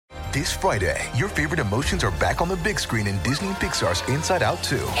This Friday, your favorite emotions are back on the big screen in Disney and Pixar's Inside Out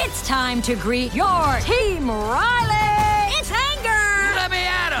 2. It's time to greet your Team Riley. It's anger. Let me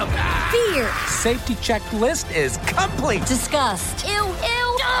at him. Fear. Safety checklist is complete. Disgust. Ew.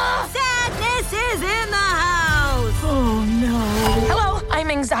 Sadness is in the house. Oh, no. Hello, I'm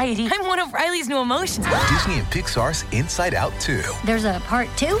anxiety. I'm one of Riley's new emotions. Disney and Pixar's Inside Out 2. There's a part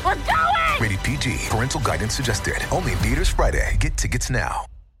 2? We're going! Rated PG. Parental guidance suggested. Only in theaters Friday. Get tickets now.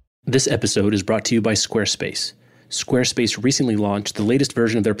 This episode is brought to you by Squarespace. Squarespace recently launched the latest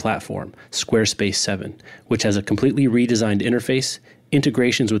version of their platform, Squarespace 7, which has a completely redesigned interface,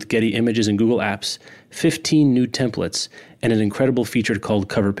 integrations with Getty Images and Google Apps, 15 new templates, and an incredible feature called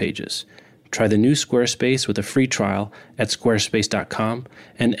Cover Pages. Try the new Squarespace with a free trial at squarespace.com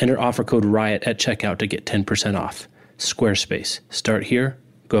and enter offer code RIOT at checkout to get 10% off. Squarespace. Start here,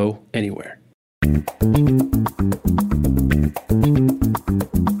 go anywhere.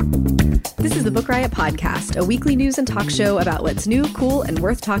 This is the Book Riot Podcast, a weekly news and talk show about what's new, cool, and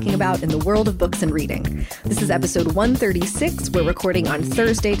worth talking about in the world of books and reading. This is episode 136. We're recording on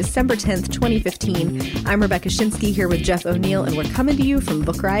Thursday, December 10th, 2015. I'm Rebecca Schinsky here with Jeff O'Neill, and we're coming to you from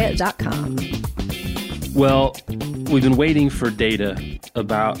BookRiot.com. Well, we've been waiting for data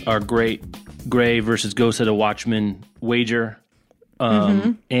about our great Gray versus Go Set a Watchman wager,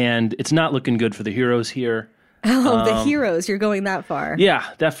 and it's not looking good for the heroes here. Oh, the heroes. You're going that far. Yeah,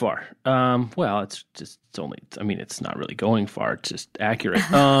 that far. Well, it's not really going far. It's just accurate.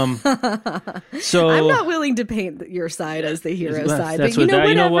 So I'm not willing to paint your side as the hero side. That's but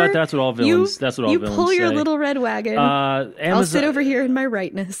you know what? That's what all villains. That's what all villains say. You pull your little red wagon. I'll sit over here in my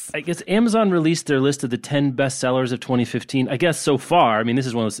rightness. I guess Amazon released their list of the 10 bestsellers of 2015. I guess so far. I mean, this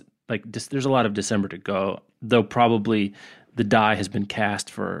is one of those, there's a lot of December to go, though probably the die has been cast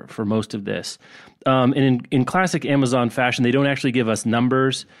for most of this. And in classic Amazon fashion, they don't actually give us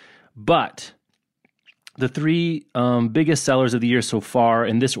numbers, but the three biggest sellers of the year so far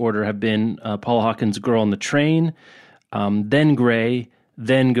in this order have been Paula Hawkins' Girl on the Train, then Gray,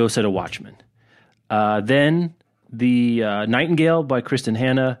 then Go Set a Watchman. Then the Nightingale by Kristen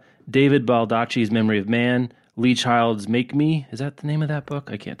Hanna, David Baldacci's Memory of Man, Lee Child's Make Me. Is that the name of that book?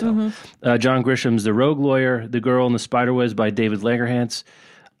 I can't tell. John Grisham's The Rogue Lawyer, The Girl in the Spiderwebs by David Lagerhans,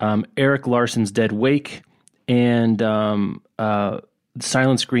 Eric Larson's Dead Wake, and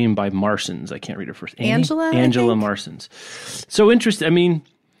Silent Scream by Marsons. I can't read her first. Angela Marsons. So interesting. I mean,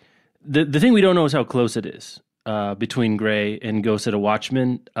 the thing we don't know is how close it is between Gray and Go Set a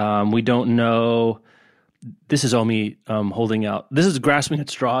Watchman. We don't know. This is all me holding out. This is grasping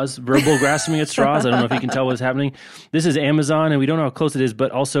at straws, verbal grasping at straws. I don't know if you can tell what's happening. This is Amazon, and we don't know how close it is, but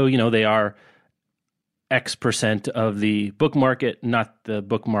also, they are X percent of the book market, not the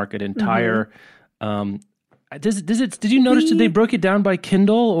book market entire. Did you notice that they broke it down by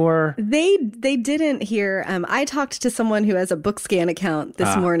Kindle or? They didn't here. I talked to someone who has a BookScan account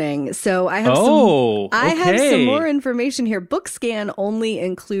this morning, so I have have some more information here. BookScan only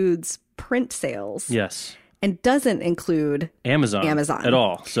includes print sales. Yes. And doesn't include Amazon at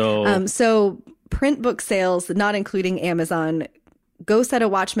all. So print book sales, not including Amazon, Go Set a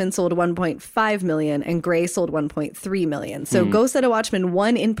Watchman sold 1.5 million and Gray sold 1.3 million. So Go Set a Watchman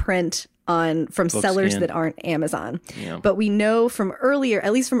won in print from sellers that aren't Amazon. Yeah. But we know from earlier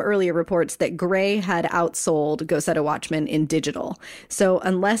reports that Gray had outsold Go Set a Watchman in digital. So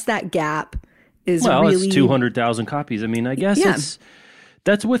unless that gap is really... it's 200,000 copies. I mean, I guess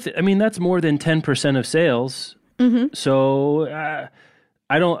that's more than 10% of sales. So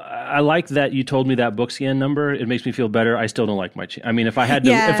I like that you told me that BookScan number. It makes me feel better. I still don't like my if I had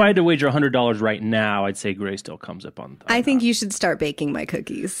to wager $100 right now, I'd say Gray still comes up on I think you should start baking my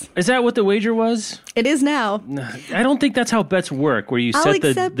cookies. Is that what the wager was? It is now. I don't think that's how bets work, where you set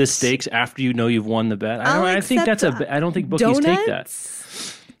the stakes after you know you've won the bet. I don't think bookies take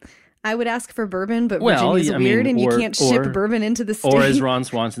that. I would ask for bourbon, but Virginia's weird, and you can't ship bourbon into the state. Or as Ron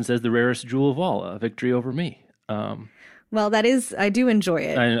Swanson says, the rarest jewel of all, a victory over me. Well, that is, I do enjoy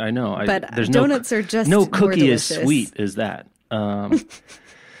it. I know. But donuts are just no cookie more as sweet as that.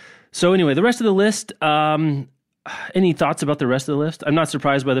 So anyway, the rest of the list, any thoughts about the rest of the list? I'm not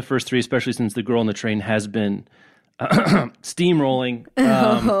surprised by the first three, especially since The Girl on the Train has been steamrolling.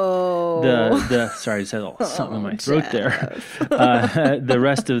 Sorry, I just had something in my throat there. The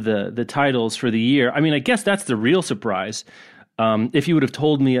rest of the titles for the year. I mean, I guess that's the real surprise. If you would have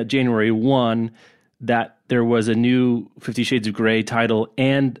told me at January 1 that there was a new 50 Shades of Grey title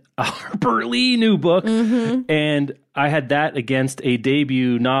and a Harper Lee new book, and I had that against a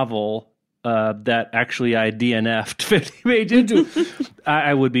debut novel that actually I DNF'd 50 pages into,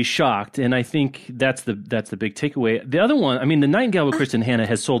 I would be shocked. And I think that's the big takeaway. The other one, I mean, The Nightingale with Kristen Hanna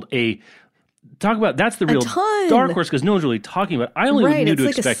has sold that's the real dark horse because no one's really talking about it. I only knew to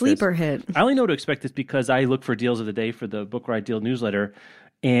expect this. It's like a sleeper hit. I only know to expect this because I look for deals of the day for the Book Riot Deal newsletter.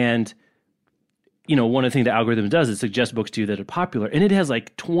 And, one of the things the algorithm does is suggest books to you that are popular. And it has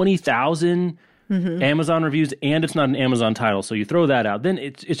like 20,000 Amazon reviews, and it's not an Amazon title. So you throw that out. Then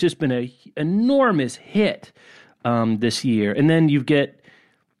it's just been an enormous hit this year. And then you get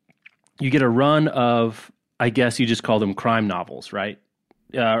a run of, I guess you just call them crime novels, right?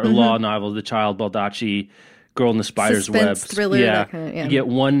 Or law novels, The Child, Baldacci, Girl in the Spider's Web. Thriller, yeah. That kind of, You get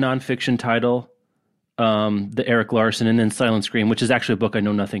one nonfiction title, the Eric Larson, and then Silent Scream, which is actually a book I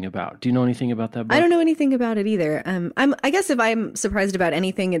know nothing about. Do you know anything about that book? I don't know anything about it either. I guess if I'm surprised about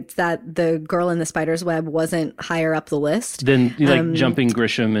anything, it's that The Girl in the Spider's Web wasn't higher up the list. Then Jumping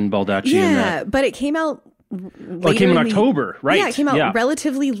Grisham and Baldacci. Yeah, but it came out it came in October, right? Yeah, it came out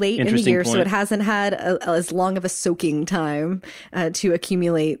relatively late in the year, point. So it hasn't had as long of a soaking time to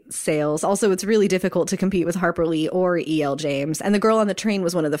accumulate sales. Also, it's really difficult to compete with Harper Lee or E.L. James. And The Girl on the Train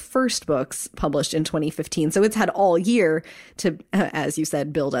was one of the first books published in 2015. So it's had all year to, as you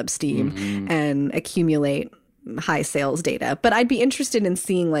said, build up steam and accumulate high sales data. But I'd be interested in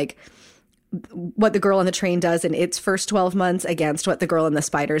seeing what The Girl on the Train does in its first 12 months against what The Girl in the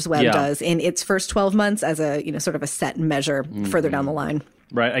Spider's Web does in its first 12 months as a, sort of a set measure further down the line.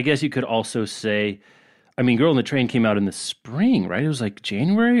 Right. I guess you could also say, Girl on the Train came out in the spring, right? It was like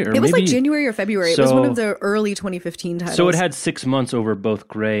January It was like January or February. It was one of the early 2015 titles. So it had 6 months over both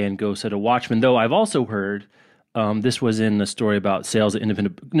Gray and Go Set a Watchman, though I've also heard, this was in the story about sales at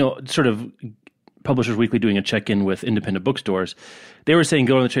sort of Publishers Weekly doing a check-in with independent bookstores. They were saying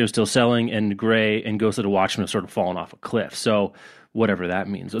Go on the Train was still selling, and Gray and Go Set a Watchman have sort of fallen off a cliff. So whatever that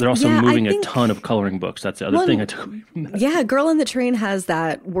means. They're also moving a ton of coloring books. That's the other thing I took away from that. Yeah, Girl on the Train has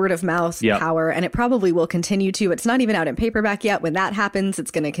that word of mouth power, and it probably will continue to. It's not even out in paperback yet. When that happens, it's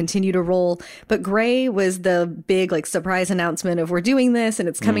going to continue to roll. But Gray was the big surprise announcement of we're doing this, and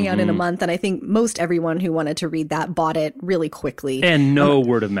it's coming out in a month. And I think most everyone who wanted to read that bought it really quickly. And no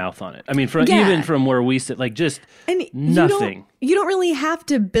word of mouth on it. Even from where we sit, nothing. You don't really have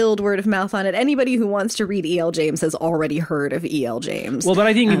to build word of mouth on it. Anybody who wants to read E.L. James has already heard of E.L. James. Well, but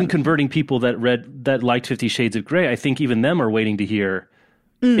I think even converting people that liked 50 Shades of Grey, I think even them are waiting to hear,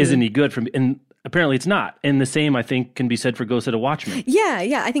 isn't he good? And apparently it's not. And the same, I think, can be said for Go Set a Watchman.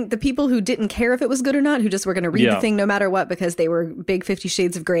 Yeah. I think the people who didn't care if it was good or not, who just were going to read the thing no matter what because they were big 50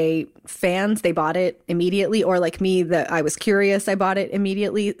 Shades of Grey fans, they bought it immediately. Or like me, that I was curious, I bought it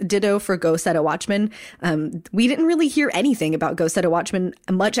immediately. Ditto for Go Set a Watchman. We didn't really hear anything about Go Set a Watchman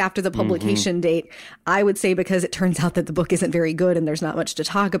much after the publication date. I would say because it turns out that the book isn't very good and there's not much to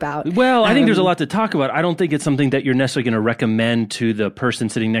talk about. Well, I think there's a lot to talk about. I don't think it's something that you're necessarily going to recommend to the person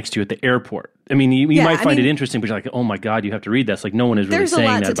sitting next to you at the airport. You might find it interesting, but you're like, oh my God, you have to read this. No one is really saying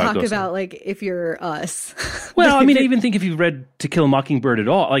that about There's a lot to talk about, if you're us. Well, I even think if you've read To Kill a Mockingbird at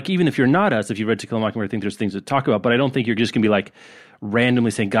all, even if you're not us, if you've read To Kill a Mockingbird, I think there's things to talk about, but I don't think you're just going to be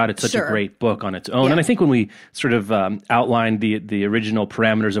randomly saying, God, it's such a great book on its own. Yeah. And I think when we sort of outlined the original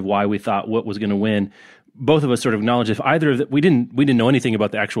parameters of why we thought what was going to win, both of us sort of acknowledged if either of them, we didn't know anything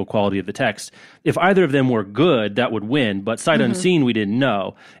about the actual quality of the text. If either of them were good, that would win. But sight unseen, we didn't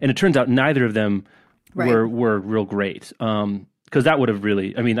know. And it turns out neither of them were real great. Because that would have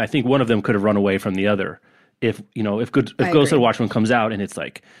really, I think one of them could have run away from the other. If Go Set a Watchman comes out and it's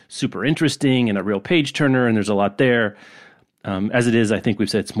super interesting and a real page turner and there's a lot there. As it is, I think we've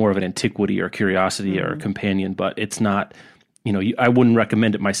said it's more of an antiquity or curiosity or a companion, but it's not. I wouldn't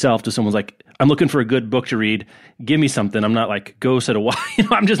recommend it myself to someone's I'm looking for a good book to read. Give me something. I'm not Go Set a Watchman.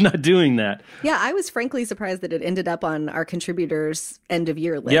 I'm just not doing that. Yeah, I was frankly surprised that it ended up on our contributers' end of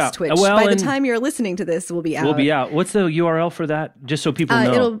year list, which by the time you're listening to this will be out. What's the URL for that? Just so people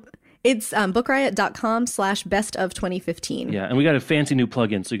know. It's bookriot.com/best-of-2015. Yeah, and we got a fancy new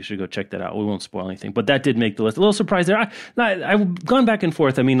plugin, so you should go check that out. We won't spoil anything, but that did make the list. A little surprise there. I've gone back and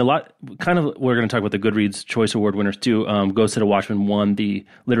forth. A lot, kind of, we're going to talk about the Goodreads Choice Award winners too. Go Set a Watchman won the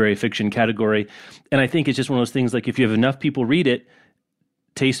literary fiction category, and I think it's just one of those things if you have enough people read it,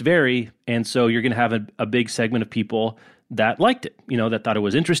 tastes vary, and so you're going to have a big segment of people that liked it, that thought it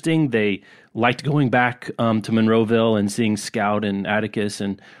was interesting. They liked going back to Monroeville and seeing Scout and Atticus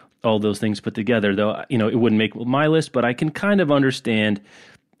and all those things put together, though, it wouldn't make my list, but I can kind of understand,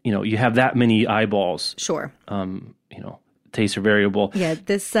 you have that many eyeballs. Sure. Tastes are variable. Yeah,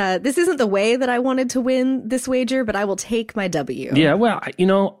 this isn't the way that I wanted to win this wager, but I will take my W. Yeah, well,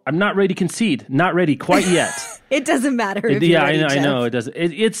 I'm not ready to concede. Not ready quite yet. It doesn't matter. If Yeah, you're ready, I know Jeff. it doesn't.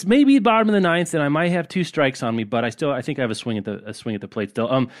 It's maybe bottom of the ninth, and I might have 2 strikes on me, but I think I have a swing at the plate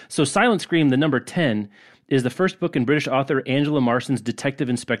still. So Silent Scream, the number 10, is the first book in British author Angela Marston's Detective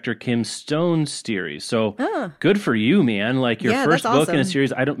Inspector Kim Stone series. So good for you, man! Like your first that's book in a awesome.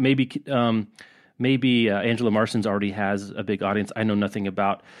 series. I don't maybe Angela Marston's already has a big audience. I know nothing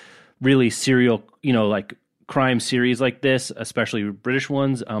about really serial, like crime series like this, especially British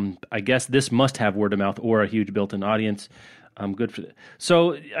ones. I guess this must have word of mouth or a huge built-in audience. Good for that.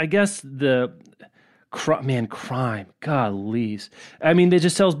 So I guess crime, gollies. I mean, it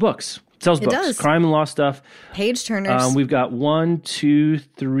just sells books. Sells books, does. crime and law stuff. Page turners. We've got 1, 2,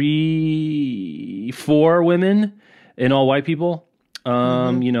 3, 4 women and all white people.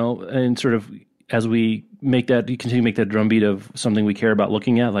 And sort of as we continue to make that drumbeat of something we care about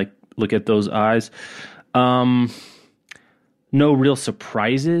looking at, like look at those eyes. No real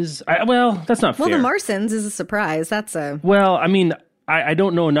surprises. That's not fair. Well, the Marsons is a surprise. That's a... Well, I mean, I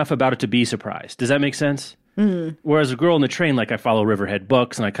don't know enough about it to be surprised. Does that make sense? Whereas A Girl in the Train, like I follow Riverhead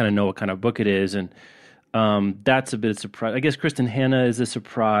Books and I kind of know what kind of book it is. And that's a bit of surprise. I guess Kristen Hanna is a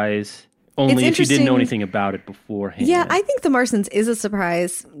surprise only if you didn't know anything about it beforehand. Yeah, I think The Marsons is a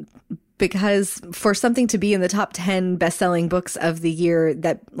surprise because for something to be in the top 10 best-selling books of the year,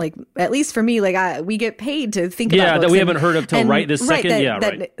 that, like, at least for me, like we get paid to think about books that we haven't heard of till right this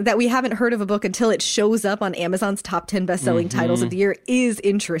second. That we haven't heard of a book until it shows up on Amazon's top 10 best-selling titles of the year is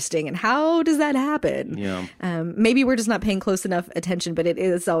interesting. And how does that happen? Yeah. Maybe we're just not paying close enough attention, but it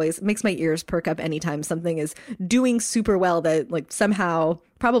is always makes my ears perk up anytime something is doing super well that, like, somehow,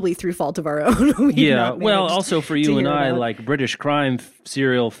 probably through fault of our own. Also for you and I, like British crime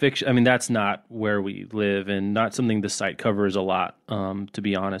serial fiction, I mean, that's not where we live and not something the site covers a lot, to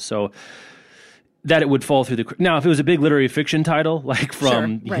be honest. So that it would fall through the... Now, if it was a big literary fiction title, like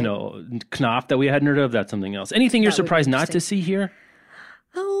from, Knopf that we hadn't heard of, that's something else. Anything you're surprised not to see here?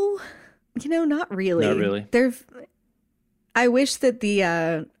 Oh, not really. Not really. I wish that the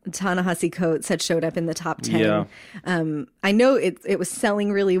Ta-Nehisi Coates had showed up in the top 10. Yeah. I know it was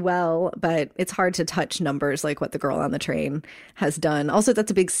selling really well, but it's hard to touch numbers like what The Girl on the Train has done. Also,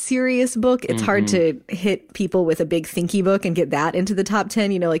 that's a big serious book. It's hard to hit people with a big thinky book and get that into the top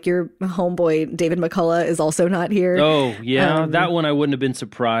 10. Like your homeboy, David McCullough, is also not here. Oh, yeah. That one I wouldn't have been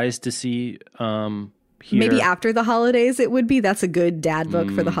surprised to see here. Maybe after the holidays it would be. That's a good dad book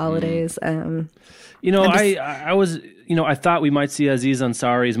for the holidays. I thought we might see Aziz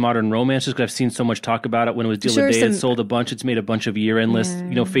Ansari's Modern Romance just because I've seen so much talk about it. When it was Deal a Day, it sold a bunch. It's made a bunch of year-end lists.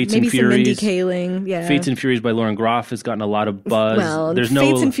 Fates and Furies. Maybe some Mindy Kaling, yeah. Fates and Furies by Lauren Groff has gotten a lot of buzz. Well,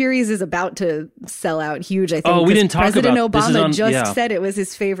 Fates and Furies is about to sell out huge, I think. Oh, we didn't talk President about Obama just said it was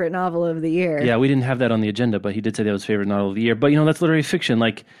his favorite novel of the year. Yeah, we didn't have that on the agenda, but he did say that was his favorite novel of the year. But, that's literary fiction.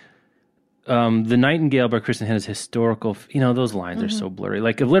 Like, The Nightingale by Kristen Hanna's historical... those lines are so blurry.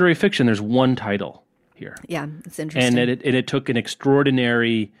 Like, of literary fiction, there's one title here. Yeah, it's interesting. And it took an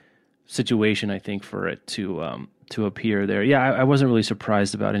extraordinary situation, I think, for it to appear there. Yeah, I wasn't really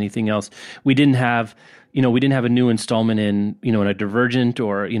surprised about anything else. We didn't have a new installment in a Divergent,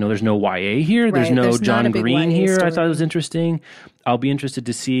 or there's no YA here. There's no John Green here. I thought it was interesting. I'll be interested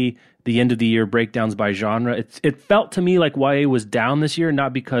to see the end of the year breakdowns by genre. It felt to me like YA was down this year,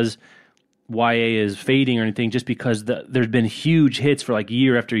 not because YA is fading or anything, just because there's been huge hits for like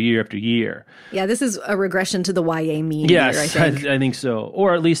year after year after year. Yeah, this is a regression to the YA mean year, I think. I think so.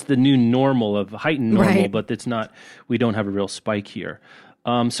 Or at least the new normal of heightened normal, but it's not, we don't have a real spike here.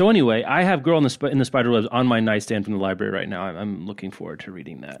 So anyway, I have Girl in the Spiderwebs on my nightstand from the library right now. I'm looking forward to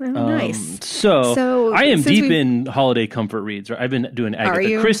reading that. Oh, nice. So I am deep in holiday comfort reads. Right? I've been doing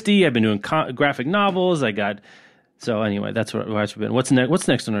Agatha Christie. I've been doing graphic novels. So anyway, that's where I've been. What's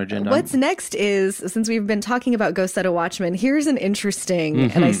next on our agenda? What's next is, since we've been talking about Go Set a Watchman, here's an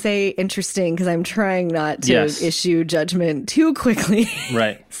interesting, and I say interesting because I'm trying not to issue judgment too quickly.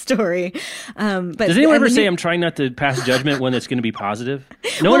 Right. Story. But does anyone ever say I'm trying not to pass judgment when it's going to be positive?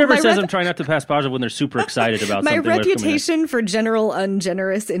 No one ever says I'm trying not to pass positive when they're super excited about something. My reputation for general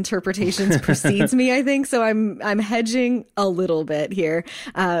ungenerous interpretations precedes me, I think. So I'm hedging a little bit here.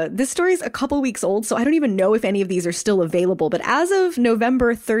 This story's a couple weeks old, so I don't even know if any of these are still available. But as of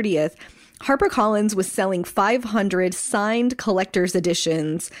November 30th, HarperCollins was selling 500 signed collector's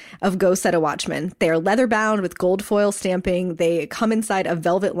editions of Go Set a Watchman. They are leather bound with gold foil stamping. They come inside a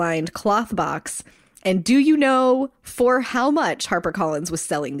velvet lined cloth box. And do you know for how much HarperCollins was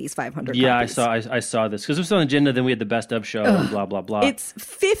selling these 500 Yeah, copies? I saw this because it was on the agenda. Then we had the best of show and blah, blah, blah. It's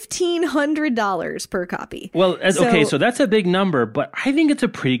 $1,500 per copy. Well, so that's a big number, but I think it's a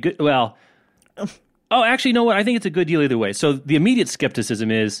pretty good, actually, you know what? I think it's a good deal either way. So the immediate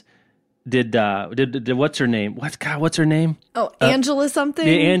skepticism is, what's her name? What's her name? Oh, Angela something?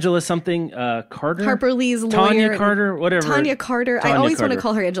 Angela something, Carter? Harper Lee's lawyer. Tanya Carter, whatever. Tanya Carter. I always want to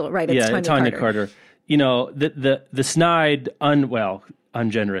call her Angela. Right, it's Tanya Carter. You know, the snide,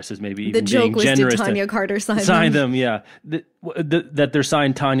 ungenerous is maybe even the joke being was generous. Did Tanya Carter sign them? Yeah. That they're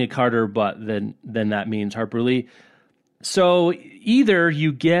signed Tanya Carter, but then that means Harper Lee. So either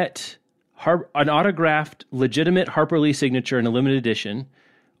you get an autographed, legitimate Harper Lee signature in a limited edition,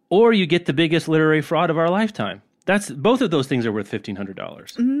 or you get the biggest literary fraud of our lifetime. Both of those things are worth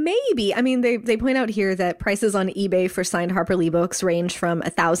 $1,500. Maybe. I mean, they point out here that prices on eBay for signed Harper Lee books range from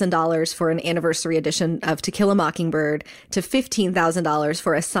 $1,000 for an anniversary edition of To Kill a Mockingbird to $15,000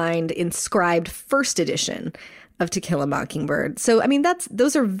 for a signed inscribed first edition of To Kill a Mockingbird. So, I mean,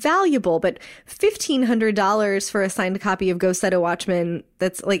 those are valuable, but $1,500 for a signed copy of Go Set a Watchman,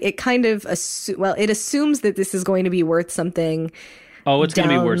 that's like, it kind of, it assumes that this is going to be worth something. Oh, it's going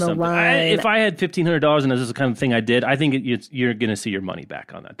to be worth something. Line. If I had $1,500 and this is the kind of thing I did, I think you're going to see your money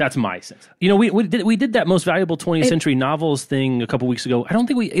back on that. That's my sense. You know, we did that most valuable 20th century novels thing a couple weeks ago. I don't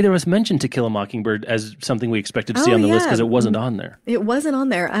think either of us mentioned To Kill a Mockingbird as something we expected to see on the list because it wasn't on there. It wasn't on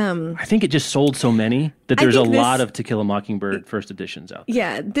there. I think it just sold so many that there's a lot of To Kill a Mockingbird first editions out there.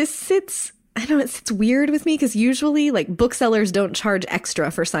 Yeah, this sits... I don't know, it's weird with me because usually like booksellers don't charge extra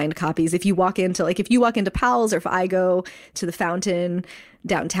for signed copies. If you walk into Powell's, or if I go to the Fountain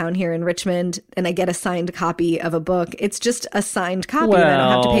downtown here in Richmond and I get a signed copy of a book, it's just a signed copy and I don't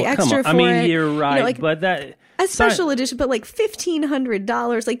have to pay extra for it. I mean, you're right, but that... A special edition, but like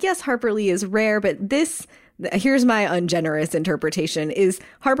 $1,500. Like, yes, Harper Lee is rare, but this... Here's my ungenerous interpretation is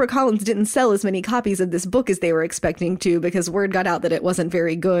HarperCollins didn't sell as many copies of this book as they were expecting to because word got out that it wasn't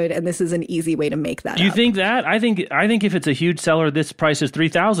very good, and this is an easy way to make that up. You think that? I think if it's a huge seller, this price is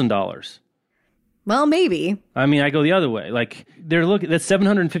 $3,000. Well, maybe. I mean, I go the other way. Like that's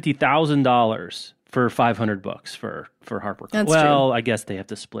 $750,000 for 500 books for HarperCollins. That's true. I guess they have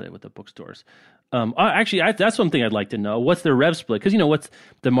to split it with the bookstores. Actually, that's something I'd like to know. What's their rev split? Because what's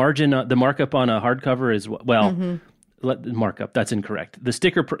the margin, the markup on a hardcover is markup. That's incorrect.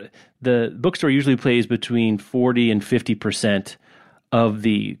 The bookstore usually pays between 40 and 50% of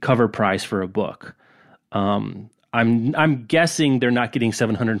the cover price for a book. I'm guessing they're not getting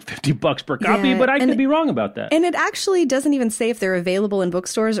 $750 per copy, but I could be wrong about that. And it actually doesn't even say if they're available in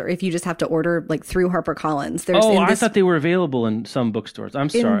bookstores or if you just have to order like through HarperCollins. I thought they were available in some bookstores. I'm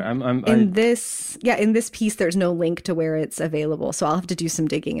sorry. In this piece, there's no link to where it's available, so I'll have to do some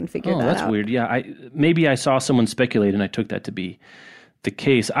digging and figure that out. Oh, that's weird. Yeah, maybe I saw someone speculate and I took that to be the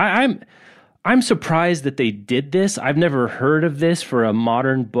case. I'm surprised that they did this. I've never heard of this for a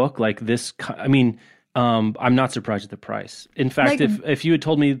modern book like this. I mean. I'm not surprised at the price. In fact, if you had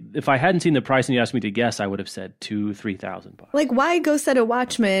told me, if I hadn't seen the price and you asked me to guess, I would have said $2,000-$3,000. Like, why Go Set a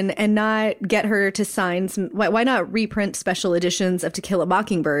Watchman and not get her to sign some? Why not reprint special editions of To Kill a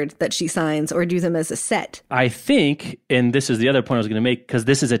Mockingbird that she signs, or do them as a set? I think, and this is the other point I was going to make, because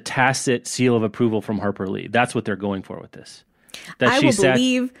this is a tacit seal of approval from Harper Lee. That's what they're going for with this. I will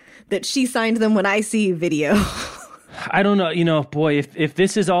believe that she signed them when I see video. I don't know, boy, if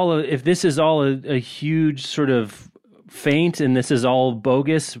this is all a huge sort of feint and this is all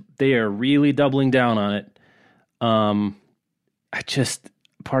bogus, they are really doubling down on it. Part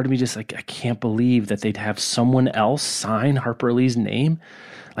of me just like, I can't believe that they'd have someone else sign Harper Lee's name.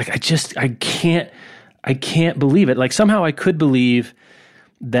 Like, I can't believe it. Like, somehow I could believe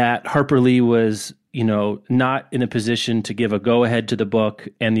that Harper Lee was, not in a position to give a go-ahead to the book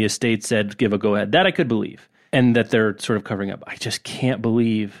and the estate said give a go-ahead. That I could believe. And that they're sort of covering up. I just can't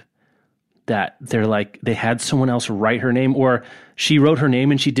believe that they had someone else write her name, or she wrote her name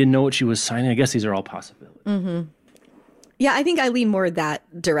and she didn't know what she was signing. I guess these are all possibilities. Mm-hmm. Yeah, I think I lean more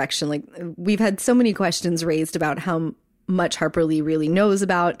that direction. Like, we've had so many questions raised about how much Harper Lee really knows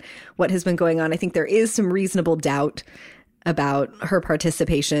about what has been going on. I think there is some reasonable doubt about her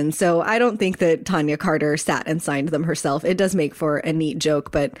participation. So I don't think that Tanya Carter sat and signed them herself. It does make for a neat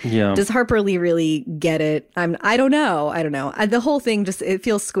joke, but does Harper Lee really get it? I don't know. The whole thing it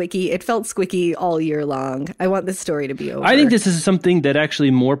feels squicky. It felt squicky all year long. I want this story to be over. I think this is something that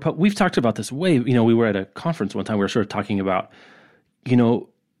actually we've talked about this way. We were at a conference one time. We were sort of talking about,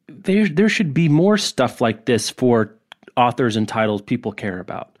 there should be more stuff like this for authors and titles people care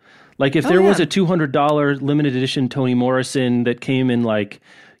about. Like, if there was a $200 limited edition Toni Morrison that came in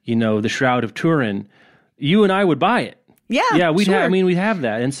The Shroud of Turin, you and I would buy it. Yeah, we'd sure. we'd have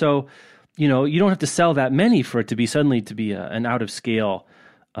that. And so, you don't have to sell that many for it to be suddenly to be an out of scale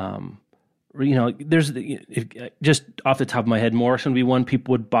there's just off the top of my head, Morrison would be one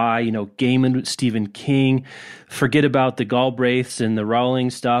people would buy. Gaiman, Stephen King. Forget about the Galbraiths and the Rowling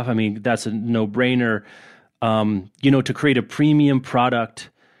stuff. I mean, that's a no-brainer. To create a premium product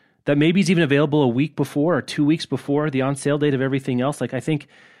that maybe is even available a week before or 2 weeks before the on-sale date of everything else. Like, I think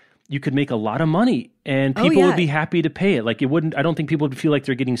you could make a lot of money, and people would be happy to pay it. Like, I don't think people would feel like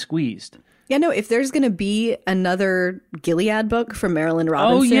they're getting squeezed. Yeah, no, if there's going to be another Gilead book from Marilyn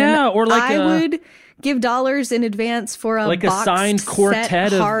Robinson, or like I would give dollars in advance for a like boxed a signed quartet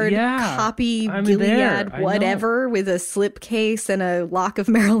set, of hard copy Gilead, whatever, with a slipcase and a lock of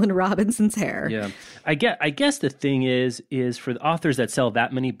Marilyn Robinson's hair. Yeah, I guess the thing is for the authors that sell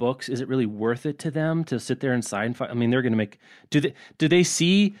that many books, is it really worth it to them to sit there and sign? I mean, they're going to make. Do they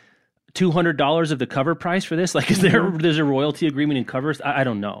see $200 of the cover price for this? Like, there's a royalty agreement in covers? I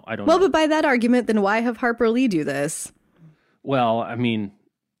don't know. Well, but by that argument, then why have Harper Lee do this? Well, I mean,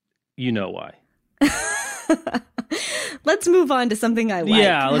 you know why. Let's move on to something I like.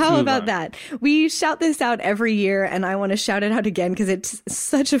 Yeah, How about that? We shout this out every year, and I want to shout it out again because it's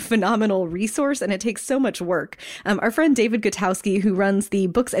such a phenomenal resource and it takes so much work. Our friend David Gutowski, who runs the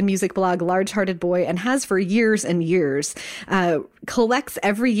books and music blog Large Hearted Boy and has for years and years, collects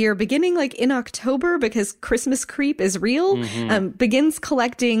every year, beginning like in October because Christmas creep is real, begins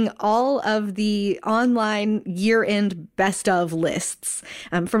collecting all of the online year-end best of lists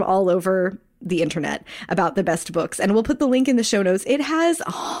from all over the internet about the best books, and we'll put the link in the show notes. It has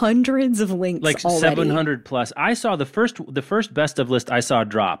hundreds of links, like already. 700 plus. I saw the first best of list I saw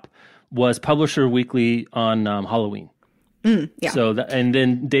drop was Publisher Weekly on Halloween. Yeah. So and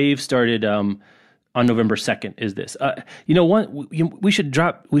then Dave started on November 2nd is this. We should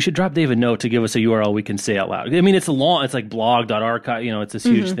drop Dave a note to give us a URL we can say out loud. I mean, it's like blog.archive, it's this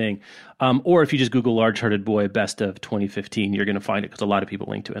huge thing. Or if you just Google Large Hearted Boy Best of 2015, you're going to find it because a lot of people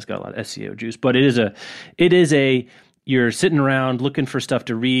link to it. It's got a lot of SEO juice. But it is a you're sitting around looking for stuff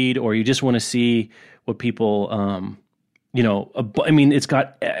to read, or you just want to see what people, it's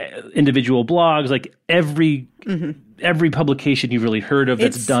got individual blogs, like every publication you've really heard of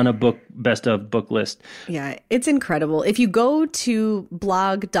that's done a best of book list. Yeah, it's incredible. If you go to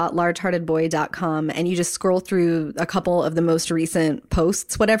blog.largeheartedboy.com and you just scroll through a couple of the most recent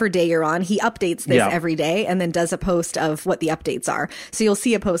posts, whatever day you're on, he updates this every day and then does a post of what the updates are. So you'll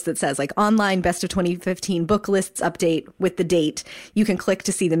see a post that says like online best of 2015 book lists update with the date. You can click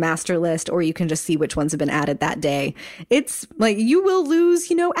to see the master list, or you can just see which ones have been added that day. It's like you will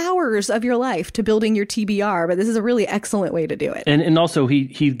lose, hours of your life to building your TBR, but this is a really excellent way to do it. And also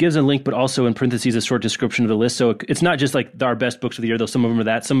he gives a link, but also in parentheses a short description of the list. So it's not just like our best books of the year, though some of them are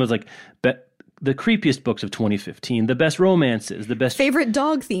that. Some of it's like the creepiest books of 2015, the best romances, the best favorite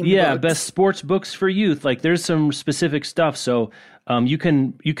dog themed books. Best sports books for youth. Like there's some specific stuff. So you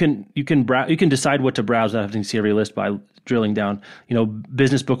can decide what to browse without having to see every list by drilling down.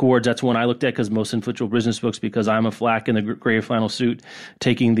 Business Book Awards, that's one I looked at because most influential business books, because I'm a flack in the gray flannel suit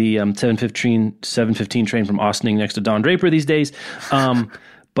taking the 715 train from Austining next to Don Draper these days.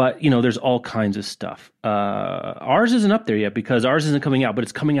 But, there's all kinds of stuff. Ours isn't up there yet because ours isn't coming out, but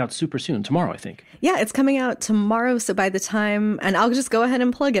it's coming out super soon, tomorrow, I think. Yeah, it's coming out tomorrow. So by the time, and I'll just go ahead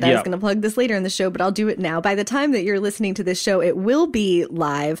and plug it. I was going to plug this later in the show, but I'll do it now. By the time that you're listening to this show, it will be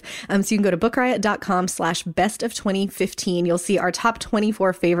live. So you can go to bookriot.com/best of 2015. You'll see our top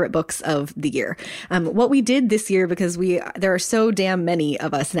 24 favorite books of the year. What we did this year, because there are so damn many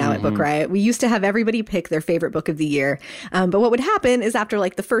of us now at Book Riot, we used to have everybody pick their favorite book of the year. But what would happen is after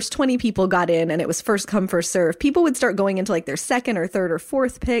like the first 20 people got in and it was first come, first serve, people would start going into like their second or third or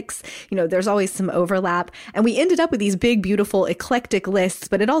fourth picks. There's always some overlap. And we ended up with these big, beautiful, eclectic lists,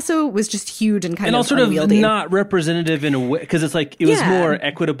 but it also was just huge and kind of sort unwieldy. Of not representative in a way, because it's like, it was more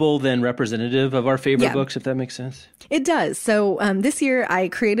equitable than representative of our favorite books, if that makes sense. It does. So this year I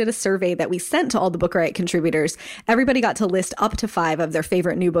created a survey that we sent to all the Book Riot contributors. Everybody got to list up to 5 of their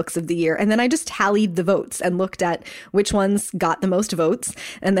favorite new books of the year. And then I just tallied the votes and looked at which ones got the most votes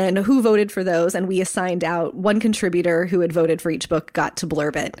and then who voted for those. And we assigned out one contributor who had voted for each book got to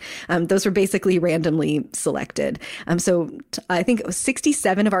blurb it. Those were basically randomly selected. So I think it was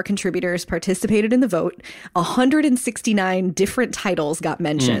 67 of our contributors participated in the vote. 169 different titles got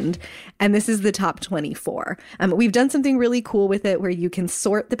mentioned. And this is the top 24. We've done something really cool with it where you can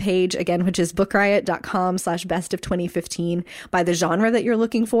sort the page again, which is bookriot.com/best of 2015 by the genre that you're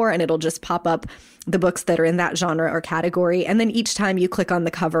looking for. And it'll just pop up the books that are in that genre or category. And then each time you click on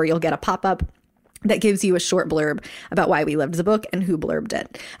the cover, you'll get a pop-up that gives you a short blurb about why we loved the book and who blurbed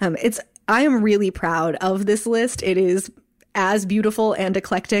it. I am really proud of this list. It is as beautiful and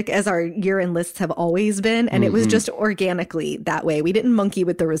eclectic as our year-end lists have always been. And it was just organically that way. We didn't monkey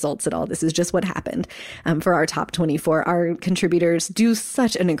with the results at all. This is just what happened for our top 24. Our contributors do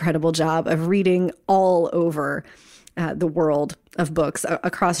such an incredible job of reading all over the world of books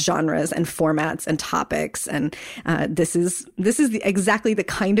across genres and formats and topics. And this is exactly the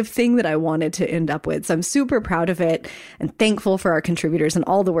kind of thing that I wanted to end up with. So I'm super proud of it and thankful for our contributors and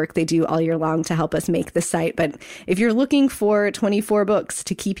all the work they do all year long to help us make the site. But if you're looking for 24 books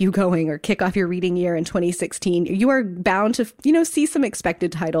to keep you going or kick off your reading year in 2016, you are bound to, see some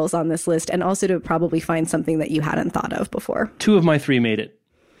expected titles on this list and also to probably find something that you hadn't thought of before. 2 of my 3 made it.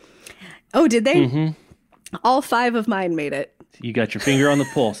 Oh, did they? Mm-hmm. All 5 of mine made it. You got your finger on the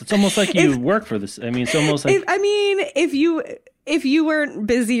pulse. It's almost like you work for this. I mean, it's almost like... If you weren't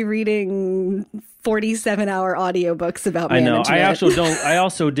busy reading 47-hour audiobooks about management. I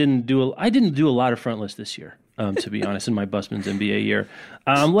also didn't do a lot of front lists this year, to be honest, in my Busman's MBA year.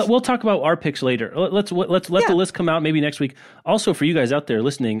 We'll talk about our picks later. Let's let the list come out maybe next week. Also, for you guys out there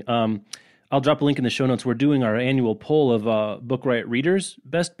listening, I'll drop a link in the show notes. We're doing our annual poll of Book Riot readers'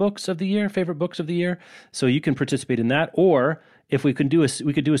 best books of the year, favorite books of the year. So you can participate in that. Or if we could do a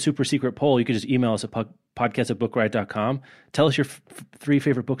super secret poll, you could just email us at podcast@bookriot.com. Tell us your 3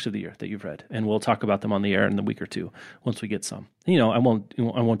 favorite books of the year that you've read, and we'll talk about them on the air in a week or 2 once we get some. I won't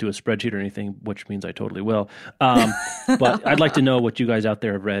do a spreadsheet or anything, which means I totally will. But I'd like to know what you guys out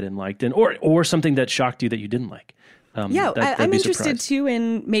there have read and liked, or something that shocked you that you didn't like. I'm interested too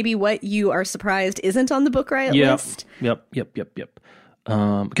in maybe what you are surprised isn't on the Book Riot list. Yep.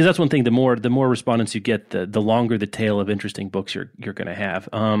 Because that's one thing. The more respondents you get, the longer the tail of interesting books you're going to have.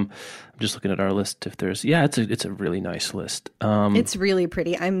 I'm just looking at our list. If there's it's a really nice list. It's really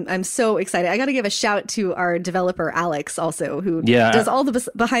pretty. I'm so excited. I got to give a shout to our developer Alex also, who does all the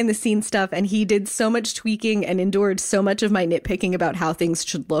behind the scenes stuff, and he did so much tweaking and endured so much of my nitpicking about how things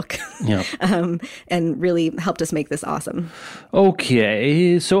should look. Yeah. And really helped us make this awesome.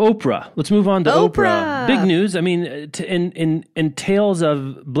 Okay, so Oprah. Let's move on to Oprah. Big news. I mean, in tales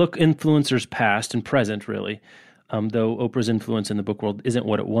of book influencers past and present, really. Though Oprah's influence in the book world isn't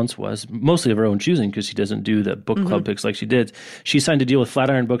what it once was, mostly of her own choosing because she doesn't do the book club picks like she did. She signed a deal with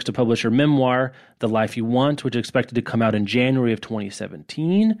Flatiron Books to publish her memoir, The Life You Want, which is expected to come out in January of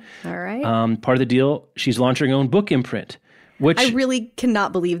 2017. All right. Part of the deal, she's launching her own book imprint. Which I really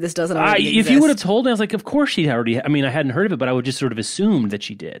cannot believe this doesn't already exist. If you would have told me, I was like, of course she already. I mean, I hadn't heard of it, but I would just sort of assumed that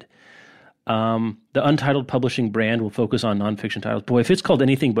she did. The Untitled publishing brand will focus on nonfiction titles. Boy, if it's called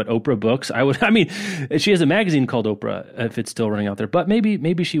anything but Oprah Books, she has a magazine called Oprah, if it's still running out there, but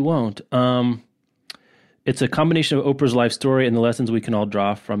maybe she won't. It's a combination of Oprah's life story and the lessons we can all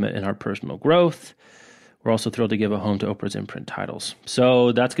draw from it in our personal growth. We're also thrilled to give a home to Oprah's imprint titles.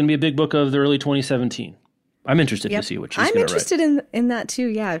 So that's going to be a big book of the early 2017. I'm interested to see what she's going to write. I'm interested in that too,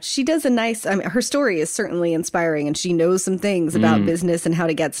 yeah. She does her story is certainly inspiring, and she knows some things about business and how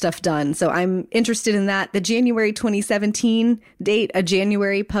to get stuff done. So I'm interested in that. The January 2017 date, a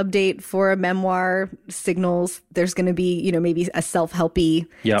January pub date for a memoir, signals there's going to be, maybe a self-helpy,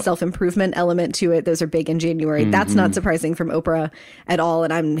 self-improvement element to it. Those are big in January. That's not surprising from Oprah at all,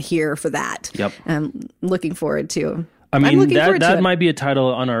 and I'm here for that. Yep. I'm looking forward to I mean, that might be a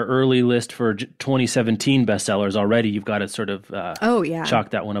title on our early list for 2017 bestsellers already. You've got to sort of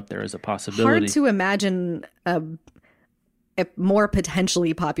chalk that one up there as a possibility. Hard to imagine a more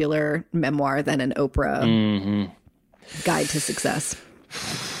potentially popular memoir than an Oprah Guide to Success.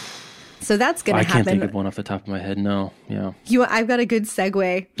 So that's going to happen. I can't think of one off the top of my head. No, yeah. I've got a good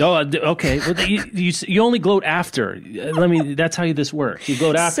segue. Oh, okay. Well, you only gloat after. That's how this works. You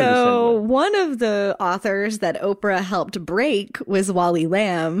gloat after. So one of the authors that Oprah helped break was Wally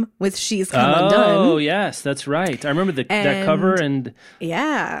Lamb with She's Come Undone. Oh, yes, that's right. I remember that cover and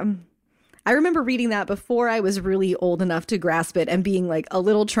yeah. I remember reading that before I was really old enough to grasp it and being like a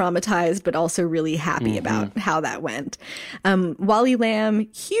little traumatized, but also really happy about how that went. Wally Lamb,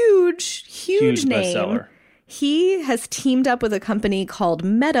 huge name. Bestseller. He has teamed up with a company called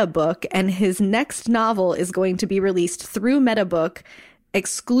Metabook, and his next novel is going to be released through Metabook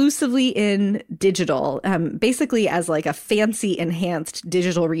exclusively in digital, basically as like a fancy enhanced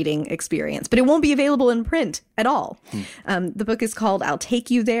digital reading experience, but it won't be available in print at all. The book is called I'll Take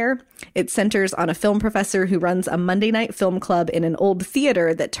You There. It centers on a film professor who runs a Monday night film club in an old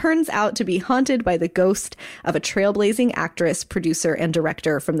theater that turns out to be haunted by the ghost of a trailblazing actress, producer, and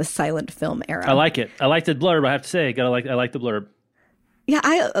director from the silent film era. I like it. I like the blurb. I have to say, I like the blurb. Yeah,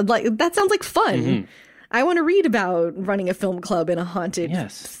 I like that. Sounds like fun. I want to read about running a film club in a haunted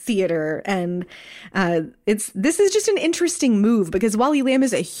Yes. theater. And this is just an interesting move because Wally Lamb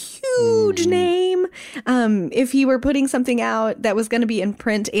is a huge name. If he were putting something out that was going to be in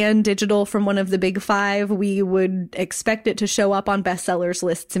print and digital from one of the big five, we would expect it to show up on bestsellers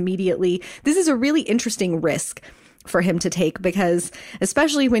lists immediately. This is a really interesting risk for him to take because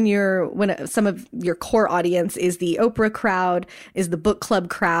especially when some of your core audience is the Oprah crowd, is the book club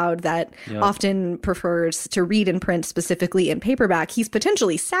crowd that often prefers to read in print, specifically in paperback, he's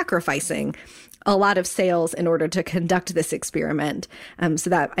potentially sacrificing a lot of sales in order to conduct this experiment. So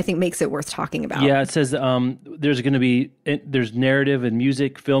that I think makes it worth talking about. Yeah, it says there's going to be there's narrative and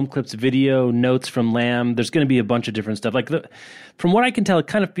music, film clips, video, notes from Lamb. There's going to be a bunch of different stuff. Like from what I can tell, it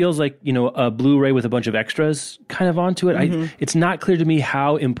kind of feels like a Blu-ray with a bunch of extras kind of onto it. It's not clear to me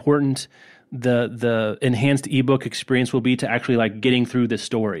how important the enhanced ebook experience will be to actually like getting through the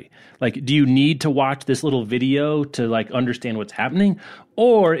story. Like, do you need to watch this little video to like understand what's happening,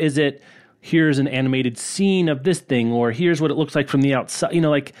 or is it, here's an animated scene of this thing, or here's what it looks like from the outside,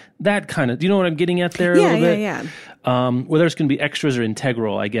 like that kind of, do you know what I'm getting at there a little bit? Yeah. Whether it's going to be extras or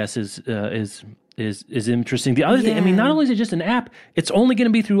integral, I guess is interesting. The other thing, I mean, not only is it just an app, it's only going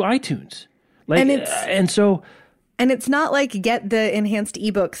to be through iTunes. And it's not like get the enhanced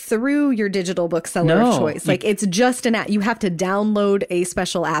ebook through your digital bookseller of choice. Like it's just an app. You have to download a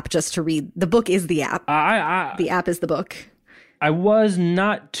special app just to read. The book is the app. The app is the book. I was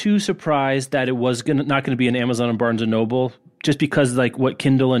not too surprised that it was not going to be an Amazon and Barnes & Noble, just because like what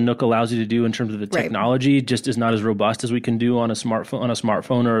Kindle and Nook allows you to do in terms of the technology just is not as robust as we can do on a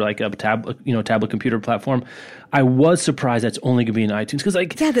smartphone or like a tablet computer platform. I was surprised that's only going to be in iTunes because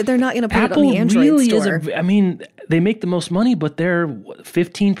that they're not going to put Apple it on the Android really store. They make the most money, but they're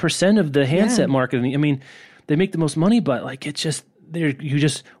 15% of the handset market. I mean, they make the most money, but like it's just you're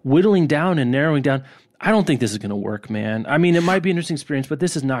just whittling down and narrowing down. I don't think this is going to work, man. I mean, it might be an interesting experience, but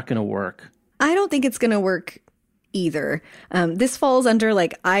this is not going to work. I don't think it's going to work either. This falls under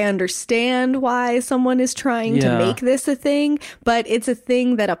like, I understand why someone is trying to make this a thing, but it's a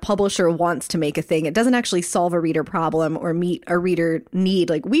thing that a publisher wants to make a thing. It doesn't actually solve a reader problem or meet a reader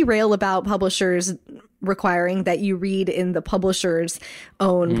need. Like we rail about publishers requiring that you read in the publisher's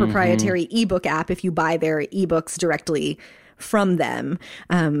own proprietary ebook app if you buy their ebooks directly from them.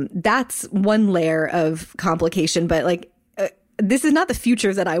 That's one layer of complication, but like this is not the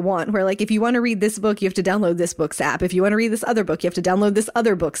future that I want, where like if you want to read this book, you have to download this book's app. If you want to read this other book, you have to download this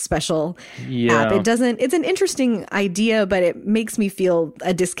other book's special app. It's an interesting idea, but it makes me feel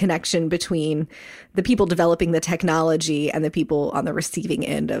a disconnection between the people developing the technology and the people on the receiving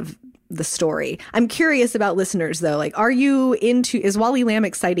end of the story. I'm curious about listeners though. Like, is Wally Lamb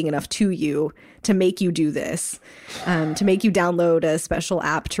exciting enough to you to make you do this, to make you download a special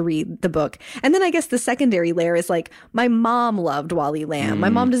app to read the book? And then I guess the secondary layer is like, my mom loved Wally Lamb. My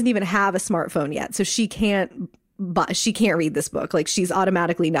mom doesn't even have a smartphone yet, so she can't read this book. Like she's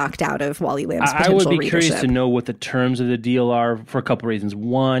automatically knocked out of Wally Lamb's potential readership. I would be curious to know what the terms of the deal are for a couple reasons.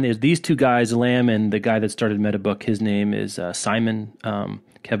 One is these two guys, Lamb and the guy that started Metabook, his name is Simon,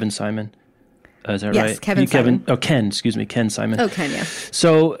 Kevin Simon. Is that right? Yes, Ken Simon. Ken Simon. Oh, Ken, yeah.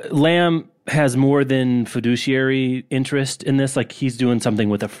 So Lamb has more than fiduciary interest in this. Like he's doing something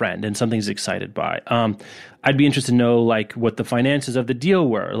with a friend and something he's excited by. I'd be interested to know like what the finances of the deal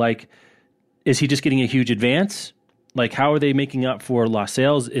were. Like, is he just getting a huge advance? Like, how are they making up for lost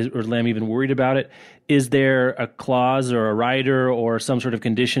sales? Or Lamb even worried about it? Is there a clause or a rider or some sort of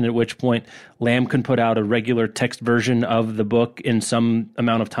condition at which point Lamb can put out a regular text version of the book in some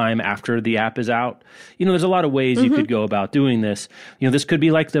amount of time after the app is out? There's a lot of ways you could go about doing this. This could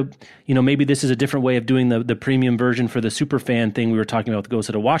be like maybe this is a different way of doing the premium version for the super fan thing we were talking about with Go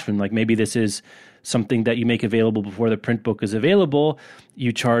Set a Watchman. Like maybe this is something that you make available before the print book is available.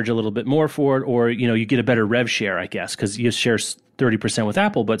 You charge a little bit more for it, or you get a better rev share, I guess, because you share 30% with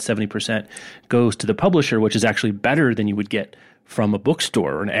Apple, but 70% goes to the publisher, which is actually better than you would get from a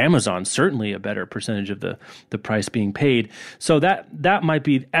bookstore or an Amazon. Certainly a better percentage of the price being paid. So that might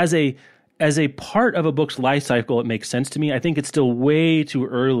be as a part of a book's life cycle. It makes sense to me. I think it's still way too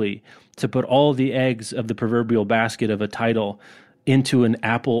early to put all the eggs of the proverbial basket of a title into an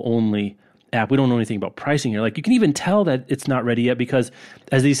Apple only app. We don't know anything about pricing here. Like you can even tell that it's not ready yet because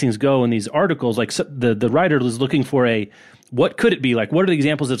as these things go in these articles, like the writer is looking for what could it be? Like what are the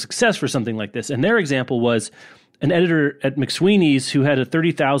examples of success for something like this? And their example was an editor at McSweeney's who had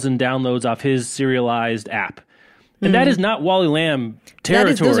 30,000 downloads off his serialized app. And that is not Wally Lamb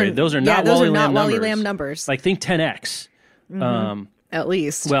territory. Those are not Wally Lamb numbers. numbers. Like think 10x. at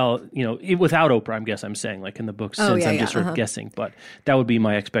least. Well, without Oprah, I'm saying, like in the book, since I'm just sort of guessing, but that would be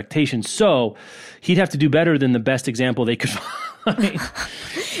my expectation. So he'd have to do better than the best example they could find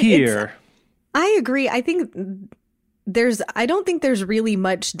here. I agree. I don't think there's really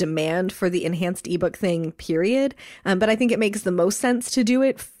much demand for the enhanced ebook thing, period. But I think it makes the most sense to do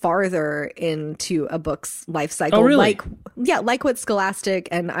it farther into a book's life cycle. Oh, really? Like what Scholastic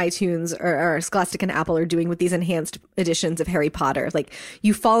and iTunes or Scholastic and Apple are doing with these enhanced editions of Harry Potter. Like,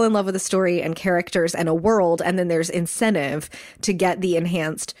 you fall in love with a story and characters and a world, and then there's incentive to get the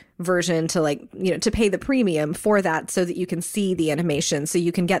enhanced version to pay the premium for that so that you can see the animation, so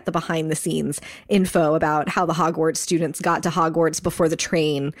you can get the behind the scenes info about how the Hogwarts students got to Hogwarts before the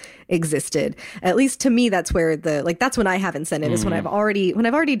train existed. At least to me, that's where that's when I have incentive, is when I've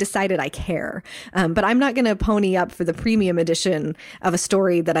already decided I care. But I'm not going to pony up for the premium edition of a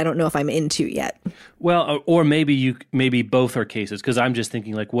story that I don't know if I'm into yet. Well, or maybe both are cases, because I'm just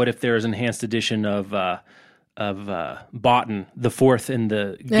thinking, like, what if there's an enhanced edition of Botan, the fourth in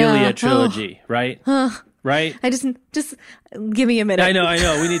the Gilead trilogy, right? Right? I just give me a minute. I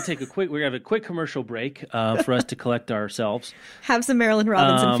know. We need to take we're gonna have a quick commercial break for us to collect ourselves. Have some Marilyn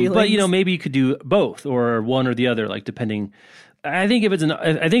Robinson feelings. But maybe you could do both, or one or the other, like depending. I think if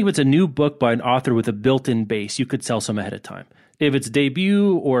it's a new book by an author with a built-in base, you could sell some ahead of time. If it's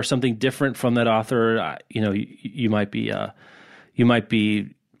debut or something different from that author, you might be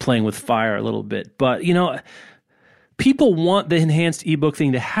playing with fire a little bit. But people want the enhanced ebook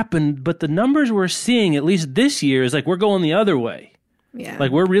thing to happen, but the numbers we're seeing, at least this year, is like we're going the other way. Yeah.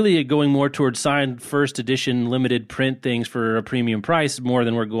 Like, we're really going more towards signed first edition limited print things for a premium price, more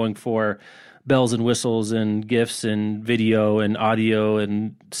than we're going for bells and whistles and GIFs and video and audio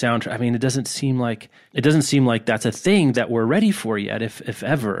and soundtrack. I mean, it doesn't seem like that's a thing that we're ready for yet, if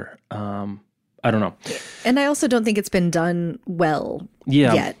ever. I don't know. And I also don't think it's been done well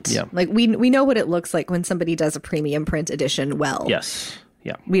yet. Yeah. Like, we know what it looks like when somebody does a premium print edition well. Yes.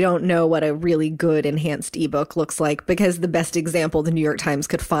 Yeah. We don't know what a really good enhanced ebook looks like, because the best example the New York Times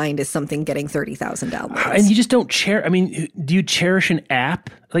could find is something getting 30,000 downloads. And you just don't do you cherish an app?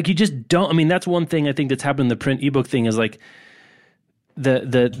 Like, you just don't. I mean, that's one thing I think that's happened in the print ebook thing, is like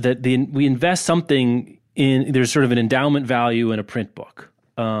we invest something in, there's sort of an endowment value in a print book.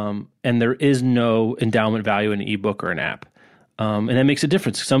 And there is no endowment value in an ebook or an app. And that makes a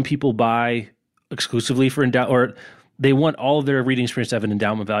difference. Some people buy exclusively for or they want all of their reading experience to have an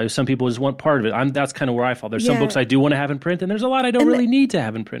endowment value. Some people just want part of it. That's kind of where I fall. There's some books I do want to have in print, and there's a lot I don't really need to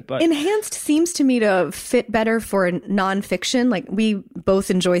have in print. But enhanced seems to me to fit better for nonfiction. Like, we both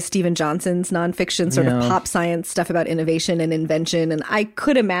enjoy Stephen Johnson's nonfiction, sort of pop science stuff about innovation and invention. And I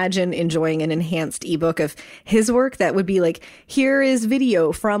could imagine enjoying an enhanced ebook of his work that would be like, here is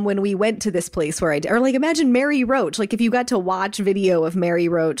video from when we went to this place where or like, imagine Mary Roach. Like, if you got to watch video of Mary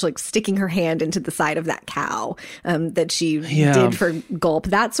Roach, like, sticking her hand into the side of that cow, that she did for Gulp.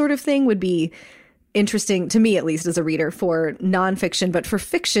 That sort of thing would be interesting to me, at least as a reader, for nonfiction. But for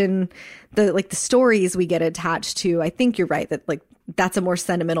fiction, the stories we get attached to, I think you're right that that's a more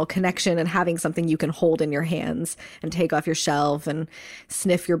sentimental connection, and having something you can hold in your hands and take off your shelf and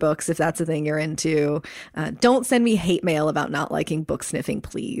sniff your books if that's a thing you're into. Don't send me hate mail about not liking book sniffing,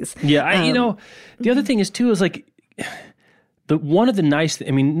 please. Yeah, the other thing is too is like, one of the nice,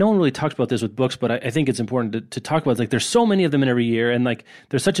 no one really talks about this with books, but I think it's important to talk about. It's like, there's so many of them in every year, and like,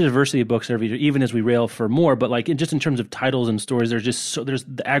 there's such a diversity of books every year, even as we rail for more. But like, just in terms of titles and stories, there's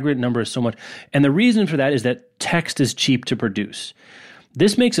the aggregate number is so much, and the reason for that is that text is cheap to produce.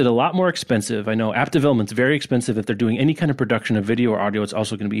 This makes it a lot more expensive. I know app development's very expensive. If they're doing any kind of production of video or audio, it's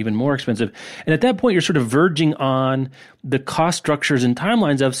also going to be even more expensive. And at that point, you're sort of verging on the cost structures and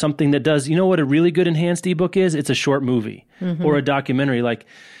timelines of something that does, what a really good enhanced ebook is? It's a short movie or a documentary. Like,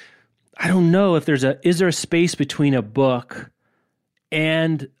 I don't know if is there a space between a book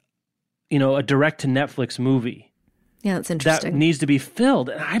and, a direct to Netflix movie? Yeah, that's interesting. That needs to be filled.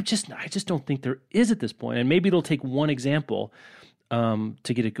 And I just don't think there is at this point. And maybe it'll take one example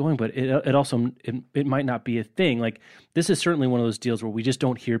to get it going, but it also might not be a thing. Like, this is certainly one of those deals where we just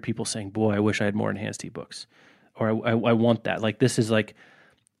don't hear people saying, "Boy, I wish I had more enhanced ebooks," or "I want that." Like, this is like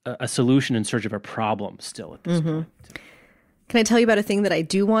a solution in search of a problem still at this point. Can I tell you about a thing that I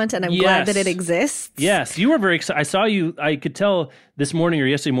do want, and I'm glad that it exists? Yes, you were very excited. I saw you. I could tell this morning or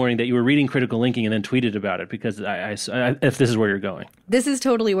yesterday morning that you were reading Critical Linking and then tweeted about it, because if this is where you're going. This is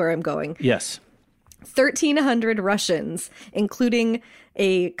totally where I'm going. Yes. 1,300 Russians, including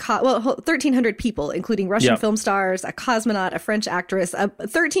 1,300 people, including Russian film stars, a cosmonaut, a French actress,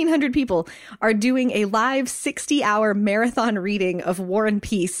 1,300 people are doing a live 60-hour marathon reading of War and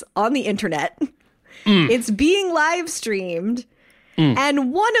Peace on the internet. It's being live streamed.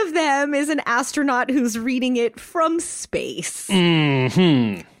 And one of them is an astronaut who's reading it from space.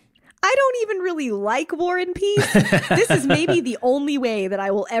 Mm-hmm. I don't even really like War and Peace. This is maybe the only way that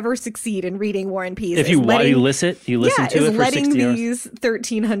I will ever succeed in reading War and Peace. If you listen to it for 60 hours. Letting these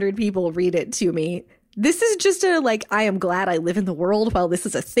 1,300 people read it to me. This is just I am glad I live in the world while this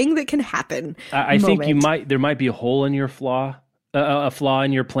is a thing that can happen. I think there might be a hole in your a flaw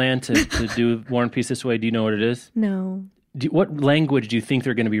in your plan to do War and Peace this way. Do you know what it is? No. What language do you think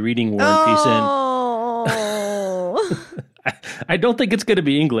they're going to be reading War and Peace in? I don't think it's going to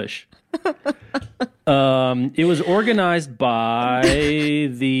be English. It was organized by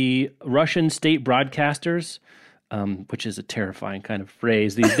the Russian state broadcasters, which is a terrifying kind of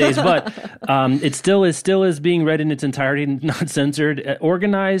phrase these days, but it still is being read in its entirety, not censored.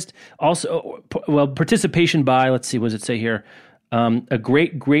 Organized also, participation by, let's see, what does it say here? A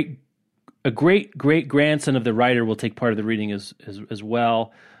great grandson of the writer will take part of the reading as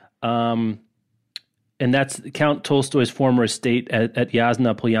well. And that's Count Tolstoy's former estate at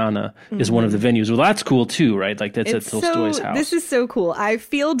Yasna Polyana is one of the venues. Well, that's cool too, right? Like that's at Tolstoy's house. This is so cool. I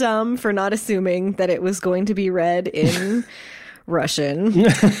feel dumb for not assuming that it was going to be read in Russian.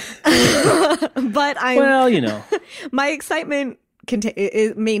 But my excitement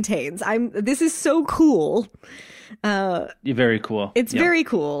it maintains. This is so cool. Very cool. It's very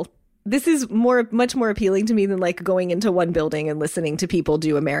cool. This is much more appealing to me than like going into one building and listening to people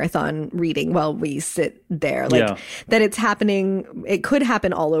do a marathon reading while we sit there. That it's happening. It could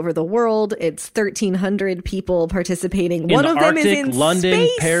happen all over the world. It's 1,300 people participating. One of them is in London,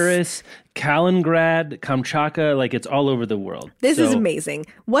 space. Paris, Kaliningrad, Kamchatka. Like it's all over the world. This is amazing.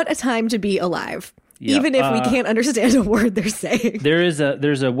 What a time to be alive. Yeah. Even if we can't understand a word they're saying. There's a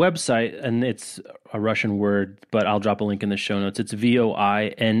website, and it's a Russian word, but I'll drop a link in the show notes. It's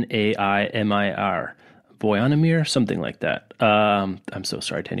Voinaimir, Voyanimir, something like that. I'm so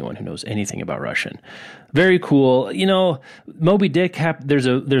sorry to anyone who knows anything about Russian. Very cool. Moby Dick, there's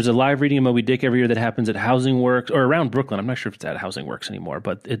a live reading of Moby Dick every year that happens at Housing Works, or around Brooklyn. I'm not sure if it's at Housing Works anymore,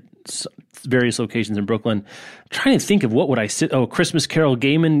 but it's various locations in Brooklyn. I'm trying to think of what would I sit. Oh, Christmas Carol.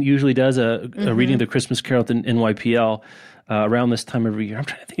 Gaiman usually does a reading of the Christmas Carol at the NYPL around this time every year. I'm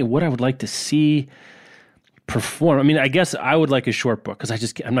trying to think of what I would like to see perform. I mean, I guess I would like a short book because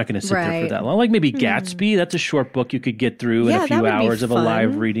I'm not going to sit there for that long. Like maybe Gatsby. That's a short book you could get through in a few hours of a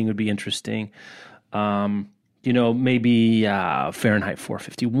live reading would be interesting. Maybe Fahrenheit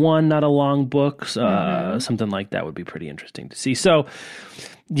 451, not a long book. Something like that would be pretty interesting to see. So,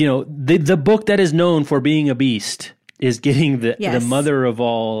 the book that is known for being a beast is getting the mother of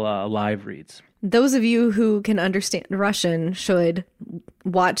all live reads. Those of you who can understand Russian should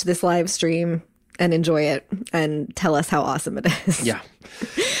watch this live stream and enjoy it and tell us how awesome it is. Yeah.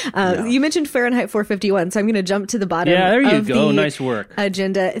 You mentioned Fahrenheit 451, so I'm going to jump to the bottom. Yeah, there you go. Nice work.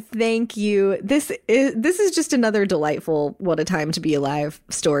 Agenda. Thank you. This is just another delightful "What a Time to Be Alive"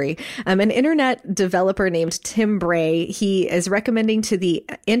 story. An internet developer named Tim Bray, he is recommending to the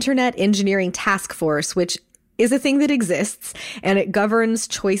Internet Engineering Task Force, which is a thing that exists, and it governs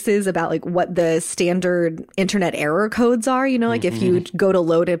choices about like what the standard internet error codes are. Like if you go to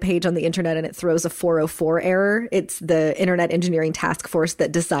load a page on the internet and it throws a 404 error, it's the Internet Engineering Task Force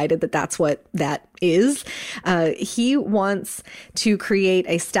that decided that that's what that is. He wants to create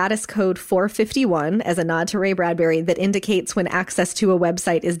a status code 451 as a nod to Ray Bradbury that indicates when access to a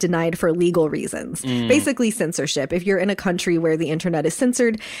website is denied for legal reasons. Basically censorship. If you're in a country where the internet is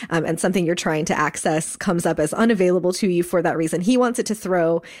censored and something you're trying to access comes up as unavailable to you for that reason, he wants it to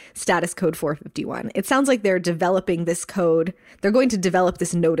throw status code 451. It sounds like they're developing this code. They're going to develop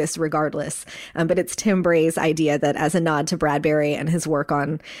this notice regardless. But it's Tim Bray's idea that as a nod to Bradbury and his work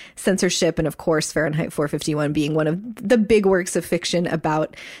on censorship, and of course Fahrenheit 451 being one of the big works of fiction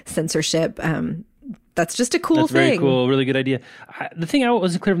about censorship, that's just a cool thing. Very cool. Really good idea. The thing I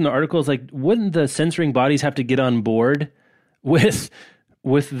wasn't clear from the article is like, wouldn't the censoring bodies have to get on board with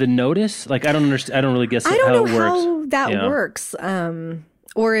the notice? Like, I don't understand. I don't really guess how it works. I don't know how that works.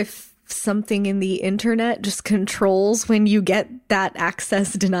 Or if something in the internet just controls when you get that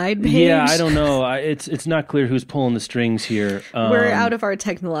access denied page. Yeah, I don't know. It's not clear who's pulling the strings here. We're out of our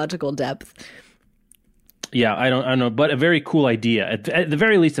technological depth. Yeah, I don't know. But a very cool idea. At the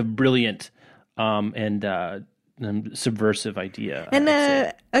very least, a brilliant and subversive idea. And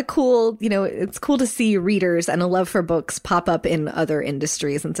a cool, it's cool to see readers and a love for books pop up in other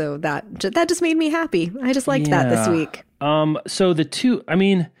industries. And so that just made me happy. I just liked that this week. So the two,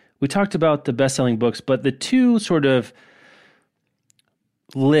 we talked about the best-selling books, but the two sort of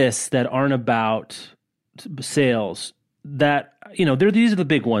lists that aren't about sales that, these are the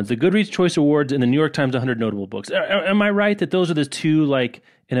big ones, the Goodreads Choice Awards and the New York Times 100 Notable Books. Am I right that those are the two, like,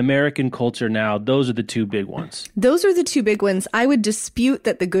 in American culture now, those are the two big ones? Those are the two big ones. I would dispute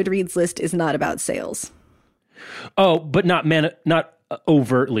that the Goodreads list is not about sales. Oh, but not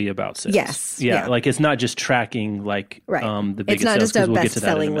overtly about sales. Yes. Yeah. Like, it's not just tracking, like, right. The biggest it's not sales, just a we'll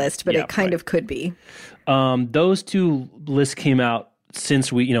best-selling list, but it kind of could be. Those two lists came out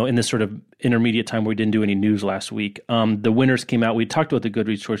since we, in this sort of intermediate time where we didn't do any news last week. The winners came out. We talked about the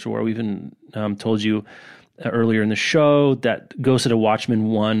Goodreads Choice Award. We even told you earlier in the show that Ghost of a Watchman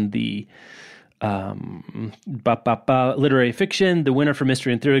won the literary fiction, the winner for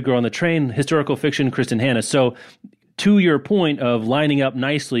mystery and thriller, Girl on the Train, historical fiction, Kristen Hanna. So to your point of lining up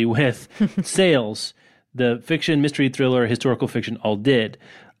nicely with sales, the fiction, mystery, thriller, historical fiction all did.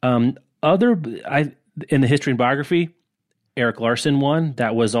 In the history and biography, Eric Larson won.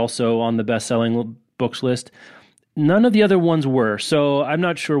 That was also on the best-selling books list. None of the other ones were, so I'm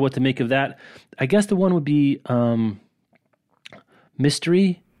not sure what to make of that. I guess the one would be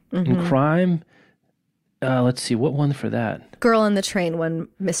mystery and crime. Let's see, what won for that? Girl on the Train won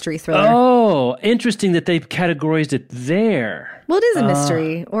mystery thriller. Oh, interesting that they've categorized it there. Well, it is a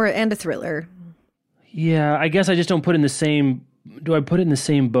mystery and a thriller. Yeah, I guess I just don't put it in the same. Do I put it in the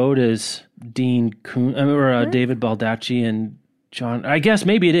same boat as Dean Kuhn or David Baldacci and John? I guess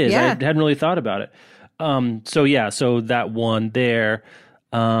maybe it is. Yeah. I hadn't really thought about it. So that one there.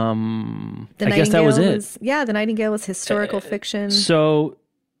 I guess that was it. The Nightingale was historical fiction. So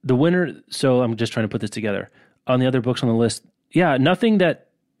the winner. So I'm just trying to put this together. On the other books on the list, nothing that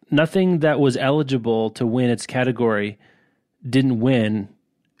was eligible to win its category didn't win.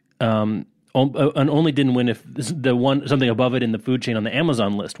 And only didn't win if the one something above it in the food chain on the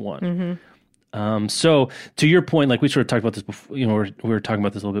Amazon list won. So to your point, like we sort of talked about this before, we were talking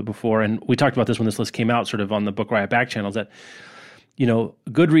about this a little bit before, and we talked about this when this list came out, sort of on the Book Riot back channels, that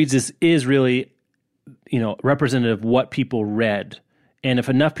Goodreads is really representative of what people read, and if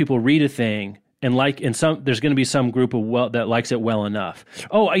enough people read a thing and there's going to be some group that likes it well enough.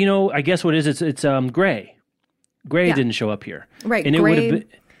 Oh, I guess what it is? It's Gray. Gray didn't show up here, right? And Gray, it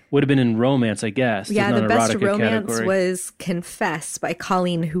would have been in romance, I guess. Yeah, the best romance category. was Confess by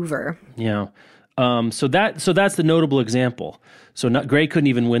Colleen Hoover. Yeah. So that's the notable example. So Gray couldn't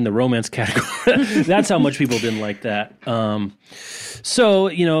even win the romance category. That's how much people didn't like that. I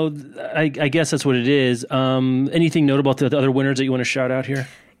guess that's what it is. Anything notable about the other winners that you want to shout out here?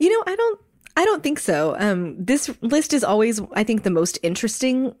 I don't think so. This list is always, I think, the most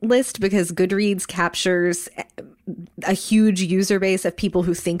interesting list because Goodreads captures a huge user base of people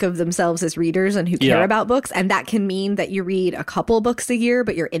who think of themselves as readers and who care about books. And that can mean that you read a couple books a year,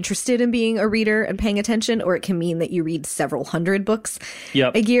 but you're interested in being a reader and paying attention, or it can mean that you read several hundred books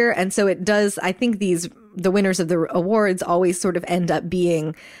a year. And so it does, I think the winners of the awards always sort of end up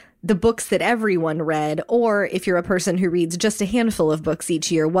being the books that everyone read, or if you're a person who reads just a handful of books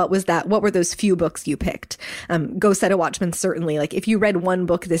each year, what were those few books you picked? Go Set a Watchman, certainly. Like if you read one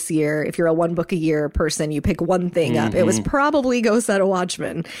book this year, if you're a one book a year person, you pick one thing up. It was probably Go Set a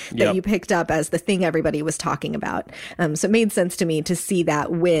Watchman that you picked up as the thing everybody was talking about. So it made sense to me to see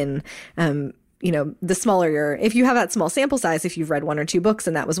that win. The smaller if you have that small sample size, if you've read one or two books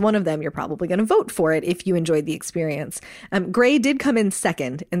and that was one of them, you're probably going to vote for it if you enjoyed the experience. Gray did come in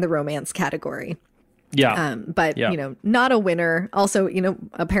second in the romance category. But not a winner. Also,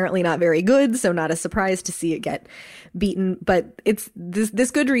 apparently not very good, so not a surprise to see it get beaten. But it's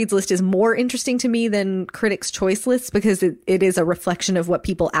this Goodreads list is more interesting to me than Critics' Choice lists because it is a reflection of what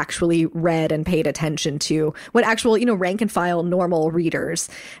people actually read and paid attention to, what actual rank and file normal readers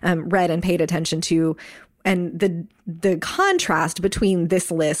read and paid attention to. And the contrast between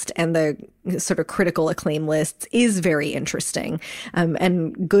this list and the sort of critical acclaim lists is very interesting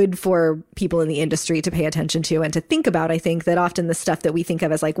and good for people in the industry to pay attention to and to think about. I think that often the stuff that we think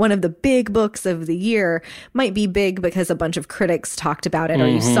of as like one of the big books of the year might be big because a bunch of critics talked about it or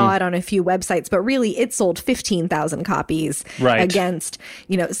you saw it on a few websites, but really it sold 15,000 copies against,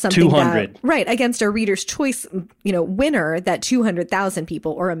 something 200. Against a Reader's Choice, winner that 200,000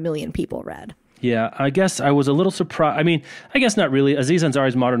 people or 1 million people read. Yeah, I guess I was a little surprised. I mean, I guess not really. Aziz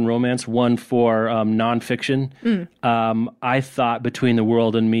Ansari's Modern Romance won for nonfiction. I thought Between the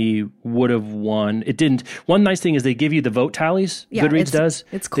World and Me would have won. It didn't. One nice thing is they give you the vote tallies. Yeah, Goodreads does.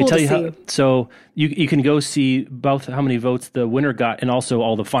 It's cool they tell to you see. So you can go see both how many votes the winner got and also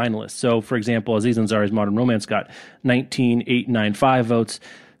all the finalists. So, for example, Aziz Ansari's Modern Romance got 19,895 votes.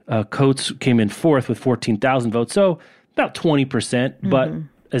 Coates came in fourth with 14,000 votes. So about 20%, but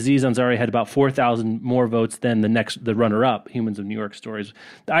Aziz Ansari had about 4,000 more votes than the runner-up, Humans of New York Stories.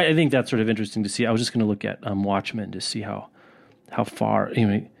 I think that's sort of interesting to see. I was just going to look at Watchmen to see how far,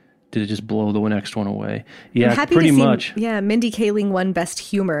 did it just blow the next one away? Yeah, pretty much. Yeah, Mindy Kaling won Best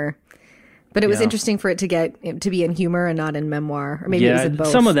Humor. But it was interesting for it to be in humor and not in memoir, or maybe it was in both.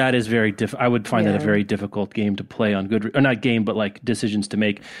 Some of that is very I would find that a very difficult game to play on Goodreads, or not game, but like decisions to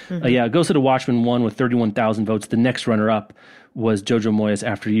make. Ghost of the Watchmen won with 31,000 votes. The next runner-up was Jojo Moyes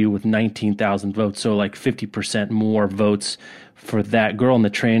After You with 19,000 votes, so like 50% more votes for that. Girl on the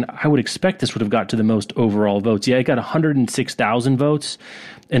Train, I would expect this would have got to the most overall votes. Yeah, it got 106,000 votes,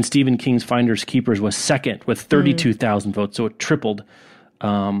 and Stephen King's Finders Keepers was second with 32,000 votes, so it tripled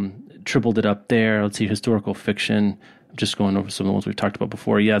it up there. Let's see, historical fiction. I'm just going over some of the ones we've talked about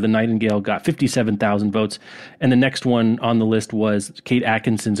before. Yeah, The Nightingale got 57,000 votes. And the next one on the list was Kate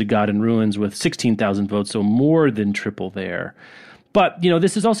Atkinson's A God in Ruins with 16,000 votes, so more than triple there. But,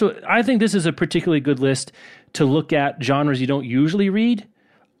 this is also, I think this is a particularly good list to look at genres you don't usually read,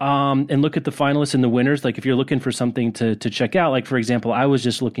 and look at the finalists and the winners. Like if you're looking for something to check out, like for example, I was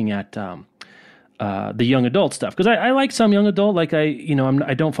just looking at the young adult stuff, because I like some young adult. Like I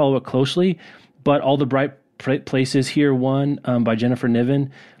don't follow it closely, but All the Bright Places here won by Jennifer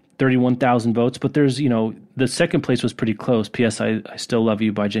Niven, 31,000 votes. But there's the second place was pretty close. P.S. I Still Love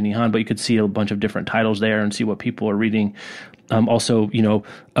You by Jenny Han, but you could see a bunch of different titles there and see what people are reading. Also,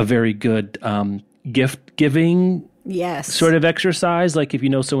 a very good gift giving. Yes. Sort of exercise. Like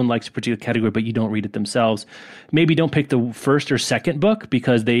if someone likes a particular category, but you don't read it themselves, maybe don't pick the first or second book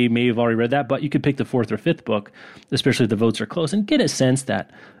because they may have already read that, but you could pick the fourth or fifth book, especially if the votes are close, and get a sense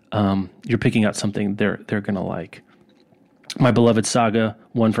that you're picking out something they're going to like. My Beloved Saga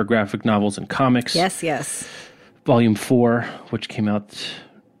won for graphic novels and comics. Yes. Volume 4, which came out,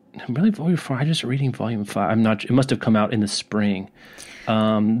 really Volume 4, I'm just reading Volume 5. I'm not, it must have come out in the spring.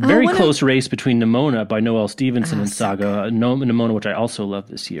 Very close race between Nimona by Noelle Stevenson and Saga. Nimona, which I also love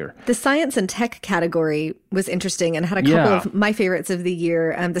this year. The science and tech category was interesting and had a couple of my favorites of the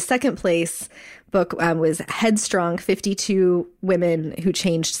year. The second place book was Headstrong, 52 Women Who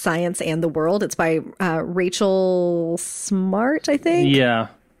Changed Science and the World. It's by Rachel Smart, I think. Yeah.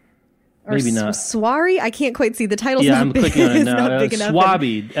 Or maybe not. Swari? I can't quite see. The title's not I'm big. Clicking on it now. Not big enough.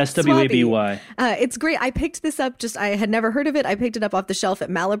 Swaby, S-W-A-B-Y. It's great. I picked this up I had never heard of it. I picked it up off the shelf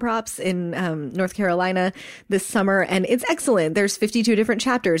at Malaprops in North Carolina this summer, and it's excellent. There's 52 different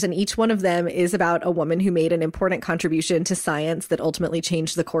chapters, and each one of them is about a woman who made an important contribution to science that ultimately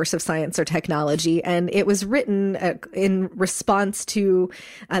changed the course of science or technology. And it was written in response to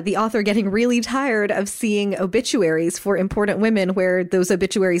the author getting really tired of seeing obituaries for important women where those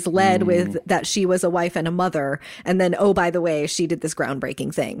obituaries led with that she was a wife and a mother, and then, oh, by the way, she did this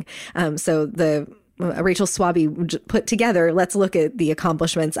groundbreaking thing. So Rachel Swaby put together, let's look at the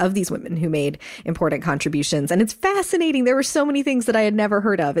accomplishments of these women who made important contributions. And it's fascinating. There were so many things that I had never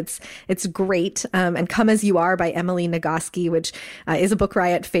heard of. It's great. And Come As You Are by Emily Nagoski, which is a Book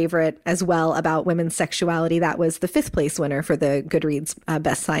Riot favorite as well, about women's sexuality. That was the 5th place winner for the Goodreads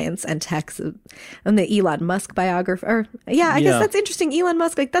Best Science and Tech. And the Elon Musk biography. I guess that's interesting. Elon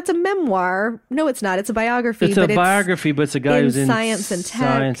Musk, like, that's a memoir. No, it's not. It's a biography. It's a biography, but it's a guy who's in science and tech.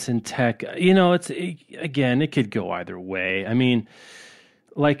 Science and tech. Again, it could go either way. I mean,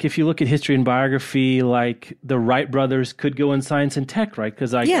 like if you look at history and biography, like the Wright brothers could go in science and tech, right?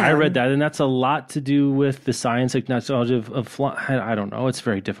 Because I read that, and that's a lot to do with the science technology of flying. I don't know. It's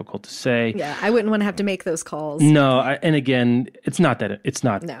very difficult to say. Yeah, I wouldn't want to have to make those calls. No, and again, it's not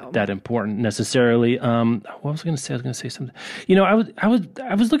that important necessarily. What was I going to say? I was going to say something.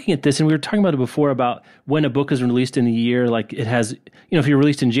 I was looking at this, and we were talking about it before about when a book is released in the year. Like it has, if you're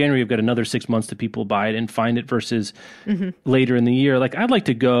released in January, you've got another 6 months to people buy it and find it versus later in the year. Like I'd like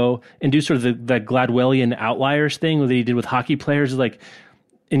to go and do sort of the Gladwellian outliers thing that he did with hockey players. Like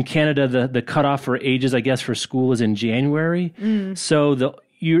in Canada, the cutoff for ages, I guess, for school is in January. So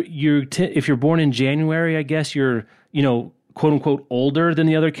if you're born in January, I guess you're, quote unquote, older than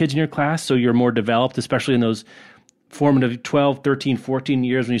the other kids in your class. So you're more developed, especially in those formative 12, 13, 14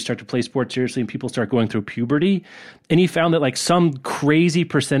 years when you start to play sports seriously and people start going through puberty. And he found that like some crazy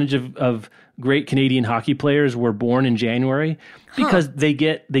percentage of great Canadian hockey players were born in January because they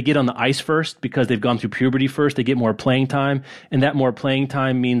get on the ice first because they've gone through puberty first. They get more playing time, and that more playing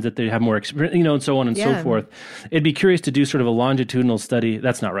time means that they have more experience, and so on and so forth. It'd be curious to do sort of a longitudinal study.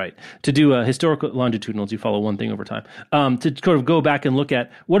 That's not right. To do a historical longitudinals, you follow one thing over time. To sort of go back and look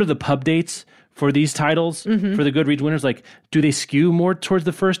at what are the pub dates for these titles for the Goodreads winners. Like, do they skew more towards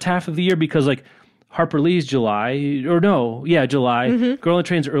the first half of the year? Because like Harper Lee's July. July. Girl on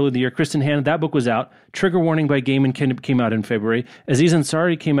Trains early in the year. Kristen Hanna, that book was out. Trigger Warning by Gaiman came out in February. Aziz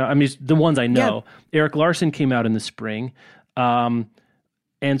Ansari came out. I mean, the ones I know. Yeah. Eric Larson came out in the spring. And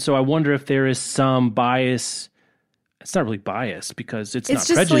so I wonder if there is some bias. It's not really bias because it's not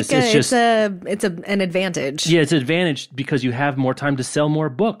prejudice. It's an advantage. Yeah, it's an advantage because you have more time to sell more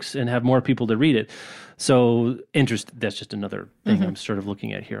books and have more people to read it. So that's just another thing I'm sort of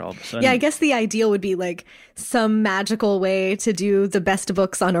looking at here all of a sudden. Yeah, I guess the ideal would be like some magical way to do the best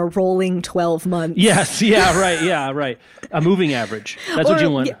books on a rolling 12 months. Yes, right. A moving average. That's what you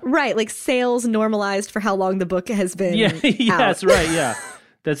want. Right, like sales normalized for how long the book has been Yes, right, yeah.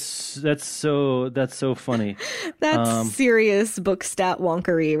 That's so funny. That's serious book stat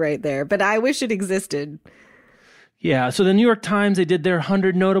wonkery right there, but I wish it existed. Yeah, so the New York Times, they did their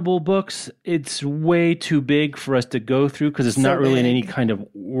 100 notable books. It's way too big for us to go through because it's not really in any kind of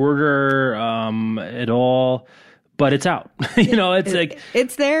order at all, but it's out.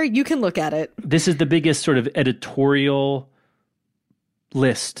 It's there. You can look at it. This is the biggest sort of editorial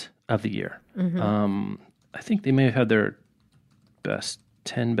list of the year. I think they may have had their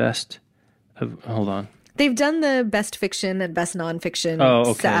 10 best. Hold on. They've done the best fiction and best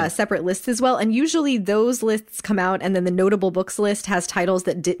nonfiction separate lists as well. And usually those lists come out and then the notable books list has titles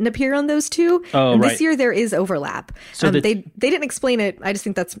that didn't appear on those two. And this year there is overlap. So they didn't explain it. I just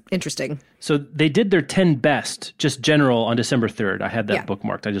think that's interesting. So they did their 10 best, just general, on December 3rd. I had that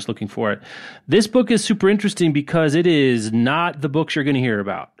bookmarked. I'm just looking for it. This book is super interesting because it is not the books you're going to hear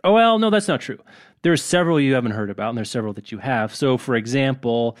about. Oh, well, no, that's not true. There's several you haven't heard about and there's several that you have. So, for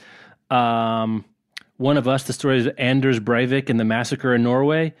example, One of Us, the story of Anders Breivik and the massacre in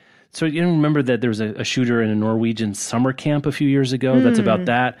Norway. So you remember that there was a shooter in a Norwegian summer camp a few years ago. That's about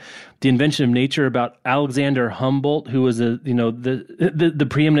that. The Invention of Nature about Alexander Humboldt, who was the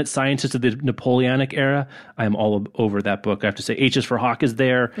preeminent scientist of the Napoleonic era. I am all over that book. I have to say, H is for Hawk is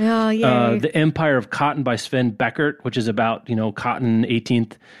there. Oh, yay. The Empire of Cotton by Sven Beckert, which is about cotton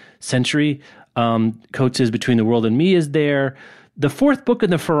 18th century. Coates' Between the World and Me is there. The fourth book in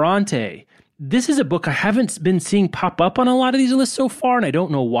the Ferrante. This is a book I haven't been seeing pop up on a lot of these lists so far, and I don't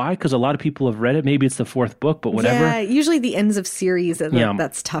know why, because a lot of people have read it. Maybe it's the fourth book, but whatever. Yeah, usually the ends of series,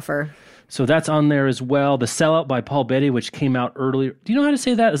 that's tougher. So that's on there as well. The Sellout by Paul Beatty, which came out earlier. Do you know how to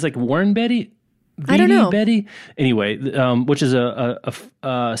say that? It's like Warren Beatty? I don't know. Betty? Anyway, which is a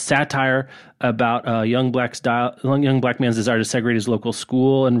satire about a young black man's desire to segregate his local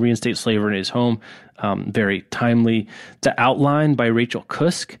school and reinstate slavery in his home. Very timely. The Outline by Rachel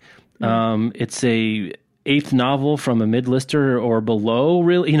Cusk. It's a 8th novel from a mid-lister or below,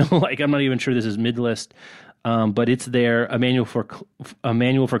 really. I'm not even sure this is mid-list, but it's there. A Manual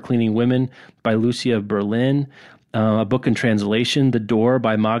for Cleaning Women by Lucia Berlin. A book in translation, The Door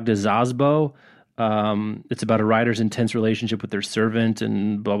by Magda Zasbo. It's about a writer's intense relationship with their servant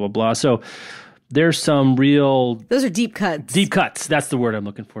and blah, blah, blah. So there's some real... Those are deep cuts. Deep cuts. That's the word I'm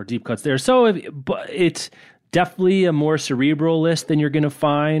looking for. Deep cuts there. So it's definitely a more cerebral list than you're going to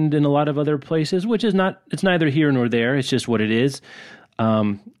find in a lot of other places, which is not... It's neither here nor there. It's just what it is.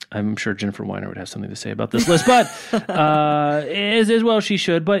 I'm sure Jennifer Weiner would have something to say about this list, but as well she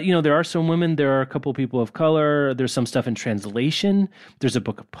should. But, there are some women. There are a couple people of color. There's some stuff in translation. There's a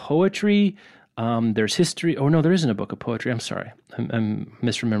book of poetry. There's history. Oh, no, there isn't a book of poetry. I'm sorry. I'm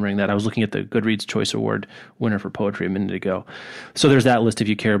misremembering that. I was looking at the Goodreads Choice Award winner for poetry a minute ago. So there's that list if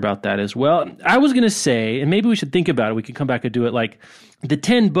you care about that as well. I was going to say, and maybe we should think about it. We can come back and do it like the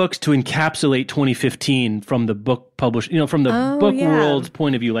 10 books to encapsulate 2015 from the book from the book world's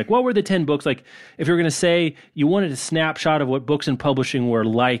point of view. Like, what were the 10 books? Like, if you're going to say you wanted a snapshot of what books and publishing were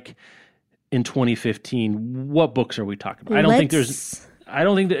like in 2015, what books are we talking about? I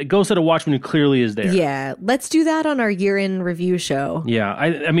don't think that Go Set a Watchman clearly is there. Yeah, let's do that on our year-in review show. Yeah,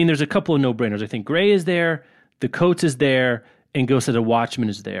 I mean, there's a couple of no-brainers. I think Gray is there, The Coates is there, and Go Set a Watchman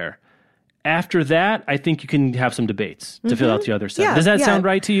is there. After that, I think you can have some debates to fill out the other side. Does that sound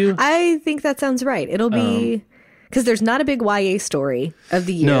right to you? I think that sounds right. It'll be... Because there's not a big YA story of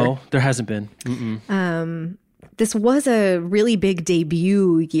the year. No, there hasn't been. This was a really big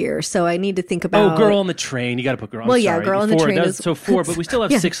debut year, so I need to think about... Oh, Girl on the Train. You got to put Girl on the Train. Well, yeah, Girl on the Train is... So 4, but we still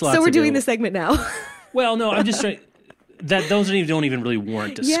have 6 slots. So we're to doing go. the segment now. Well, no, I'm just trying... Those don't even really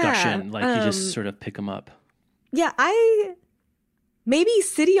warrant discussion. You just sort of pick them up. Yeah, maybe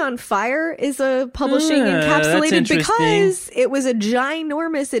City on Fire is a publishing encapsulated because it was a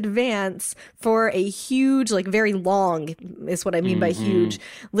ginormous advance for a huge, very long, is what I mean by huge,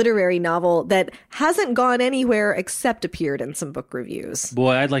 literary novel that hasn't gone anywhere except appeared in some book reviews.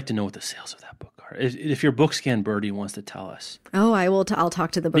 Boy, I'd like to know what the sales of that book are. are. If your Bookscan Birdie wants to tell us. Oh, I'll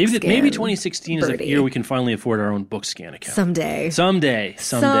talk to the Bookscan. Maybe 2016 is Birdie. a year we can finally afford our own Bookscan account. Someday.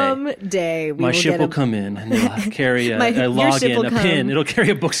 My ship will come in and it'll carry a login, a pin. It'll carry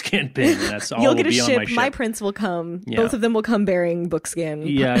a Bookscan pin. That's all. You'll get a ship. ship. My prince will come. Yeah. Both of them will come bearing Bookscan.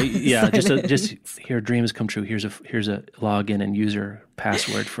 Yeah. Just here, dreams come true. Here's a login and user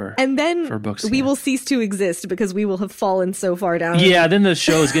password for Bookscan. We will cease to exist because we will have fallen so far down. Yeah, then the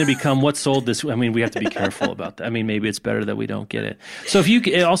show is going to become what sold this. I mean, we have to be careful about that. I mean, maybe it's better that we don't get it. So if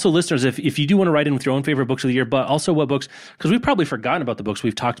you also listeners, if you do want to write in with your own favorite books of the year, but also what books, because we've probably forgotten about the books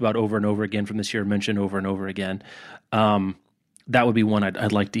we've talked about over and over again from this year, mentioned over and over again. That would be one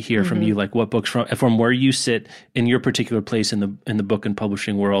I'd like to hear from you. Like what books from where you sit in your particular place in the book and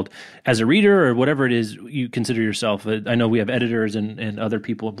publishing world as a reader or whatever it is you consider yourself. I know we have editors and other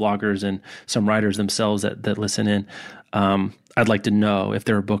people, bloggers and some writers themselves that listen in. I'd like to know if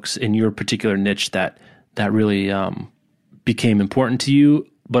there are books in your particular niche that really became important to you,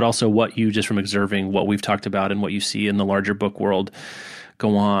 but also what you just from observing what we've talked about and what you see in the larger book world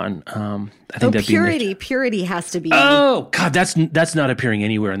go on. I think purity has to be. Oh God, that's not appearing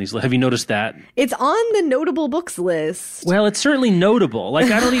anywhere in these. Have you noticed that? It's on the notable books list. Well, it's certainly notable. Like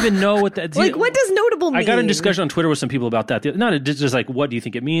I don't even know what that. Like what does notable mean? I got in discussion on Twitter with some people about that. Not just like what do you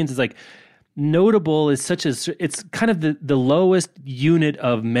think it means? It's like notable is it's kind of the lowest unit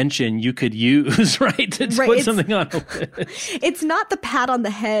of mention you could use, right? To put something on. It's not the pat on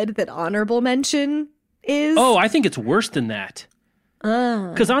the head that honorable mention is. Oh, I think it's worse than that.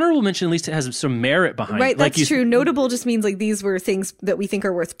 Because honorable mention at least has some merit behind it. Right, that's true. Notable just means like these were things that we think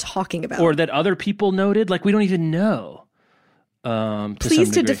are worth talking about. Or that other people noted, like we don't even know. Please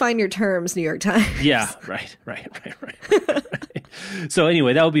to define your terms, New York Times. Yeah, right. So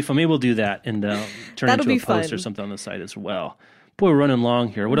anyway, that would be fun. Maybe we'll do that and turn into a post or something on the site as well. Boy, we're running long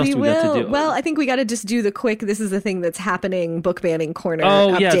here. What else do we got to do? Well, I think we got to just do the quick, this is the thing that's happening, book banning corner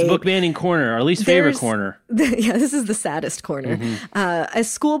update. Yeah, it's book banning corner, our least favorite corner. Yeah, this is the saddest corner. A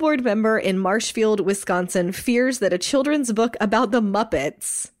school board member in Marshfield, Wisconsin fears that a children's book about the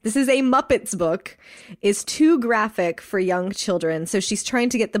Muppets, this is a Muppets book, is too graphic for young children. So she's trying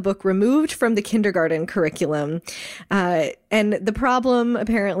to get the book removed from the kindergarten curriculum. And the problem,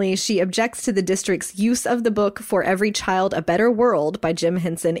 apparently, she objects to the district's use of the book For Every Child a Better World by Jim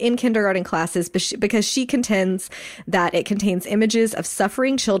Henson in kindergarten classes because she contends that it contains images of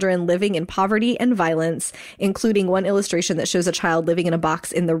suffering children living in poverty and violence, including one illustration that shows a child living in a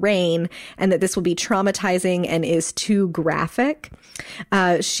box in the rain, and that this will be traumatizing and is too graphic.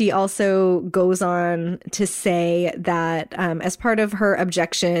 She also goes on to say that as part of her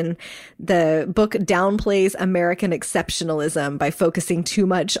objection, the book downplays American exceptionalism by focusing too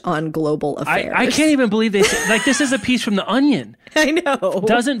much on global affairs. I can't even believe they like this is a piece from The Onion. I know.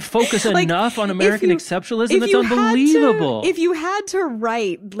 Doesn't focus enough on American exceptionalism. It's unbelievable. If you had to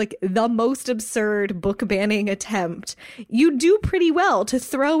write like the most absurd book banning attempt, you do pretty well to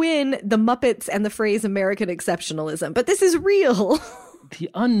throw in the Muppets and the phrase American exceptionalism. But this is real. The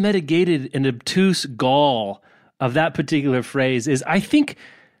unmitigated and obtuse gall of that particular phrase is, I think,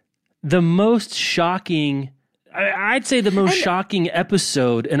 the most shocking. I'd say the most shocking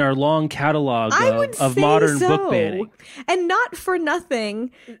episode in our long catalog of modern book banning. And not for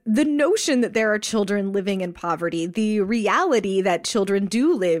nothing, the notion that there are children living in poverty, the reality that children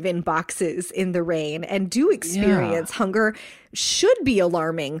do live in boxes in the rain and do experience hunger should be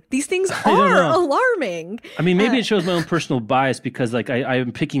alarming. These things are alarming. I mean, maybe it shows my own personal bias because like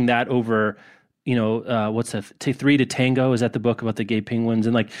I'm picking that over, what's that? Three to Tango, is that the book about the gay penguins?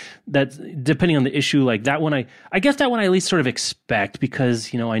 And like that's depending on the issue, like that one, I guess that one I at least sort of expect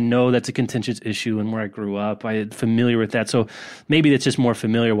because, I know that's a contentious issue and where I grew up, I'm familiar with that. So maybe that's just more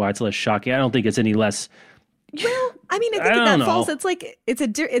familiar why it's less shocking. I don't think it's any less. Well, I mean, I think that falls, it's like,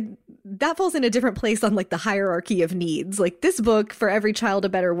 that falls in a different place on like the hierarchy of needs. Like this book, For Every Child a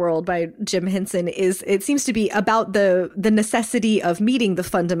Better World by Jim Henson it seems to be about the necessity of meeting the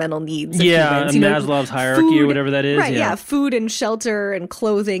fundamental needs of humans. Maslow's hierarchy food, or whatever that is. Right, yeah. Food and shelter and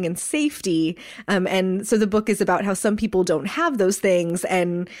clothing and safety. And so the book is about how some people don't have those things,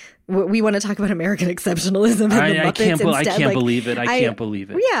 and we want to talk about American exceptionalism and the Muppets instead. I can't believe it. I can't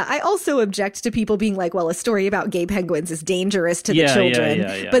believe it. Yeah, I also object to people being like, well, a story about gay penguins is dangerous to the children.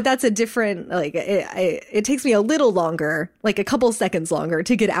 Yeah. But that's a different, like, it takes me a little longer, like a couple seconds longer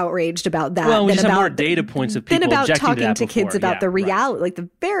to get outraged about that. Well, we just have more data points of people about objecting talking to kids about the reality, like the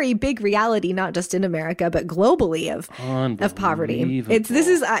very big reality, not just in America, but globally of poverty.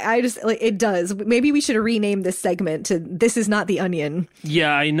 It does. Maybe we should rename this segment to This Is Not the Onion.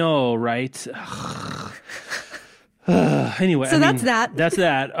 Yeah, I know, right? Anyway, So that's that. That's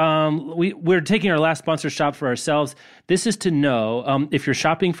that. We're taking our last sponsor shop for ourselves. This is to know if you're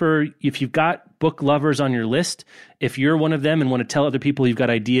shopping if you've got book lovers on your list, if you're one of them and want to tell other people you've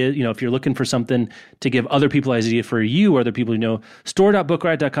got ideas, if you're looking for something to give other people ideas for you or other people you know,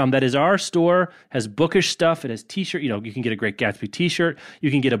 store.bookriot.com. That is our store, has bookish stuff. It has t-shirt. You can get a Great Gatsby t-shirt.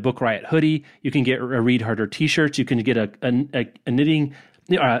 You can get a Book Riot hoodie. You can get a Read Harder t-shirts. You can get a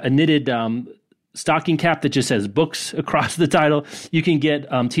knitted stocking cap that just says books across the title. You can get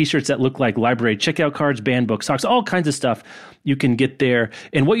t-shirts that look like library checkout cards, banned book socks, all kinds of stuff you can get there.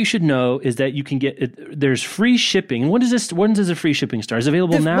 And what you should know is that you can get there's free shipping. And when does the free shipping start? Is it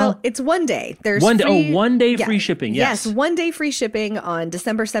available now? Well, it's one day. There's one day. Free, one day free shipping. Yes, 1 day free shipping on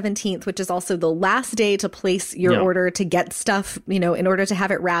December 17th, which is also the last day to place your order to get stuff, in order to have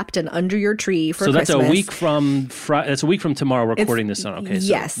it wrapped and under your tree for Christmas. So that's a week from that's a week from tomorrow. We're recording this on. Okay.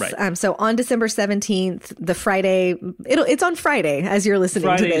 Yes. So, right. So on December 17th, the Friday, it's on Friday as you're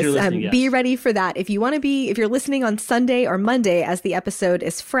listening to this. Yes. Be ready for that. If you're listening on Sunday or Monday as the episode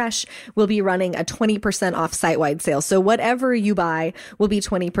is fresh, we'll be running a 20% off site-wide sale. So whatever you buy will be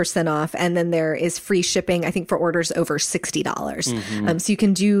 20% off. And then there is free shipping, I think, for orders over $60. Mm-hmm. So you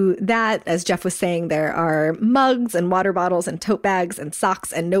can do that. As Jeff was saying, there are mugs and water bottles and tote bags and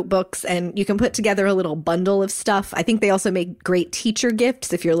socks and notebooks, and you can put together a little bundle of stuff. I think they also make great teacher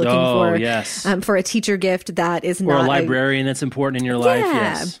gifts if you're looking for a teacher gift that is not a librarian that's important in your life.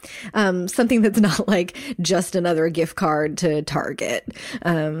 Yes. Something that's not like just another gift card to Target.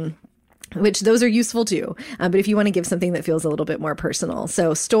 Which those are useful too. But if you want to give something that feels a little bit more personal.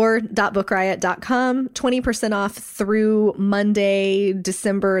 So store.bookriot.com, 20% off through Monday,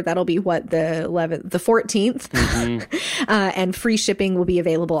 December. That'll be the 14th. Mm-hmm. And free shipping will be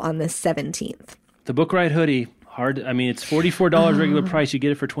available on the 17th. The Book Riot hoodie. It's $44 regular price. You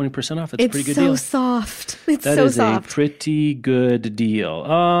get it for 20% off. That's a pretty good deal. It's so soft. That is a pretty good deal.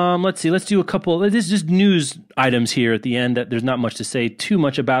 Let's see. Let's do a couple. This is just news items here at the end that there's not much to say too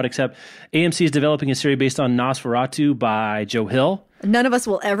much about, except AMC is developing a series based on Nosferatu by Joe Hill. None of us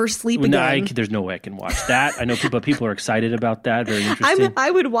will ever sleep again. There's no way I can watch that. I know people are excited about that. Very interesting.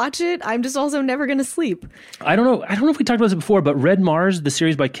 I would watch it. I'm just also never going to sleep. I don't know if we talked about this before, but Red Mars, the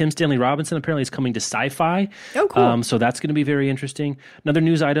series by Kim Stanley Robinson, apparently is coming to Sci-Fi. Oh, cool. So that's going to be very interesting. Another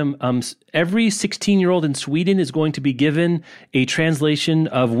news item, every 16-year-old in Sweden is going to be given a translation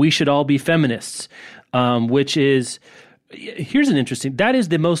of We Should All Be Feminists, which is, here's an interesting, that is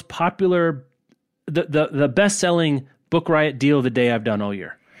the most popular, the best-selling Book Riot deal of the day I've done all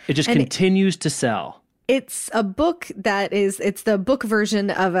year. It just continues to sell. It's a book it's the book version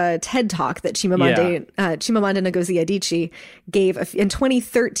of a TED Talk that Chimamanda Ngozi Adichie gave in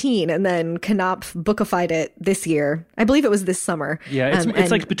 2013, and then Knopf bookified it this year. I believe it was this summer. Yeah,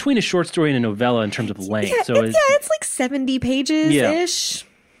 it's like between a short story and a novella in terms of length. Yeah, it's like 70 pages-ish. Yeah.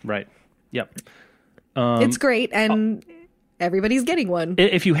 Right. Yep. It's great, and everybody's getting one.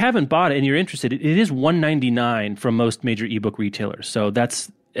 If you haven't bought it and you're interested, it is $1.99 from most major ebook retailers. So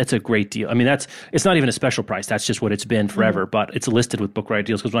it's a great deal. It's not even a special price. That's just what it's been forever. Mm-hmm. But it's listed with Book Riot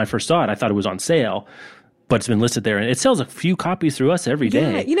deals because when I first saw it, I thought it was on sale. But it's been listed there, and it sells a few copies through us every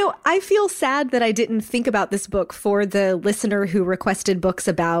day. Yeah, I feel sad that I didn't think about this book for the listener who requested books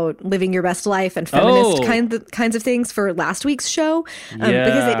about living your best life and feminist kinds of things for last week's show.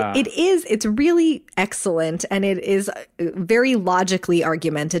 Because it's really excellent, and it is very logically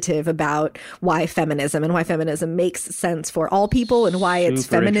argumentative about why feminism makes sense for all people, and why it's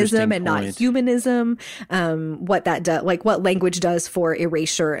feminism and not humanism. What that does, like what language does for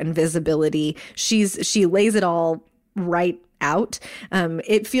erasure and visibility. She lays it all right out.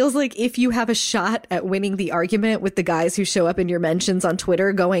 It feels like if you have a shot at winning the argument with the guys who show up in your mentions on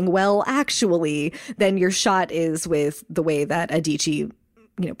Twitter going, well, actually, then your shot is with the way that Adichie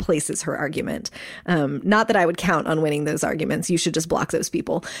places her argument. Not that I would count on winning those arguments. You should just block those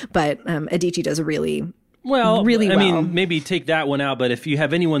people. But Adichie does really well. Maybe take that one out. But if you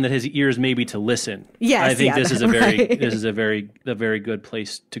have anyone that has ears, maybe to listen. Yes, I think this is a very good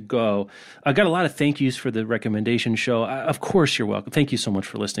place to go. I got a lot of thank yous for the recommendation show. Of course, you're welcome. Thank you so much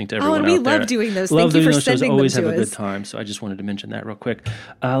for listening to everyone. And we love doing those. Thank you for sending them always to have us. a good time. So I just wanted to mention that real quick.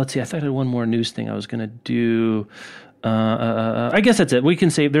 Let's see. I thought I had one more news thing I was going to do. I guess that's it. We can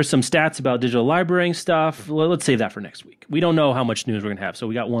save. There's some stats about digital librarying stuff. Let's save that for next week. We don't know how much news we're going to have, so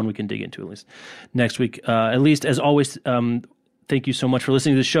we got one we can dig into at least next week. At least, as always, thank you so much for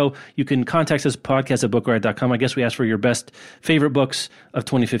listening to the show. You can contact us podcast at bookriot.com. I guess we asked for your favorite books of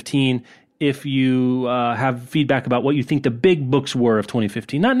 2015. If you have feedback about what you think the big books were of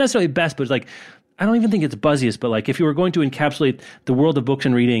 2015, not necessarily best, but like I don't even think it's buzziest, but like if you were going to encapsulate the world of books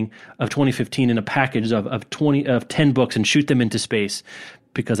and reading of 2015 in a package of 10 books and shoot them into space,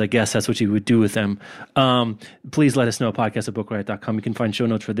 because I guess that's what you would do with them. Please let us know at podcast@bookriot.com. You can find show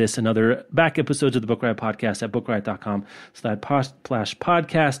notes for this and other back episodes of the Book Riot podcast at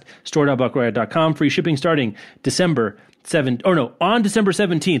bookriot.com/podcast, store.bookriot.com. Free shipping starting on December 17th. On December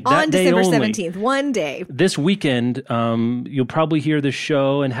only. 17th, one day. This weekend, you'll probably hear this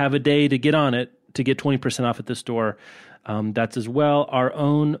show and have a day to get on it to get 20% off at the store. That's as well. Our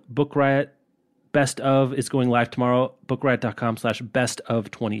own Book Riot Best Of is going live tomorrow, bookriot.com/best of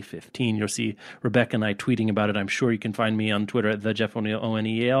 2015. You'll see Rebecca and I tweeting about it. I'm sure you can find me on Twitter at the Jeff O'Neill,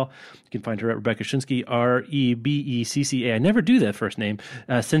 O'Neal. You can find her at Rebecca Schinsky, Rebecca. I never do that first name.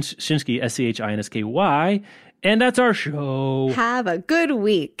 Schinsky, SCHINSKY. And that's our show. Have a good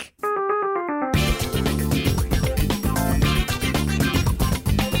week.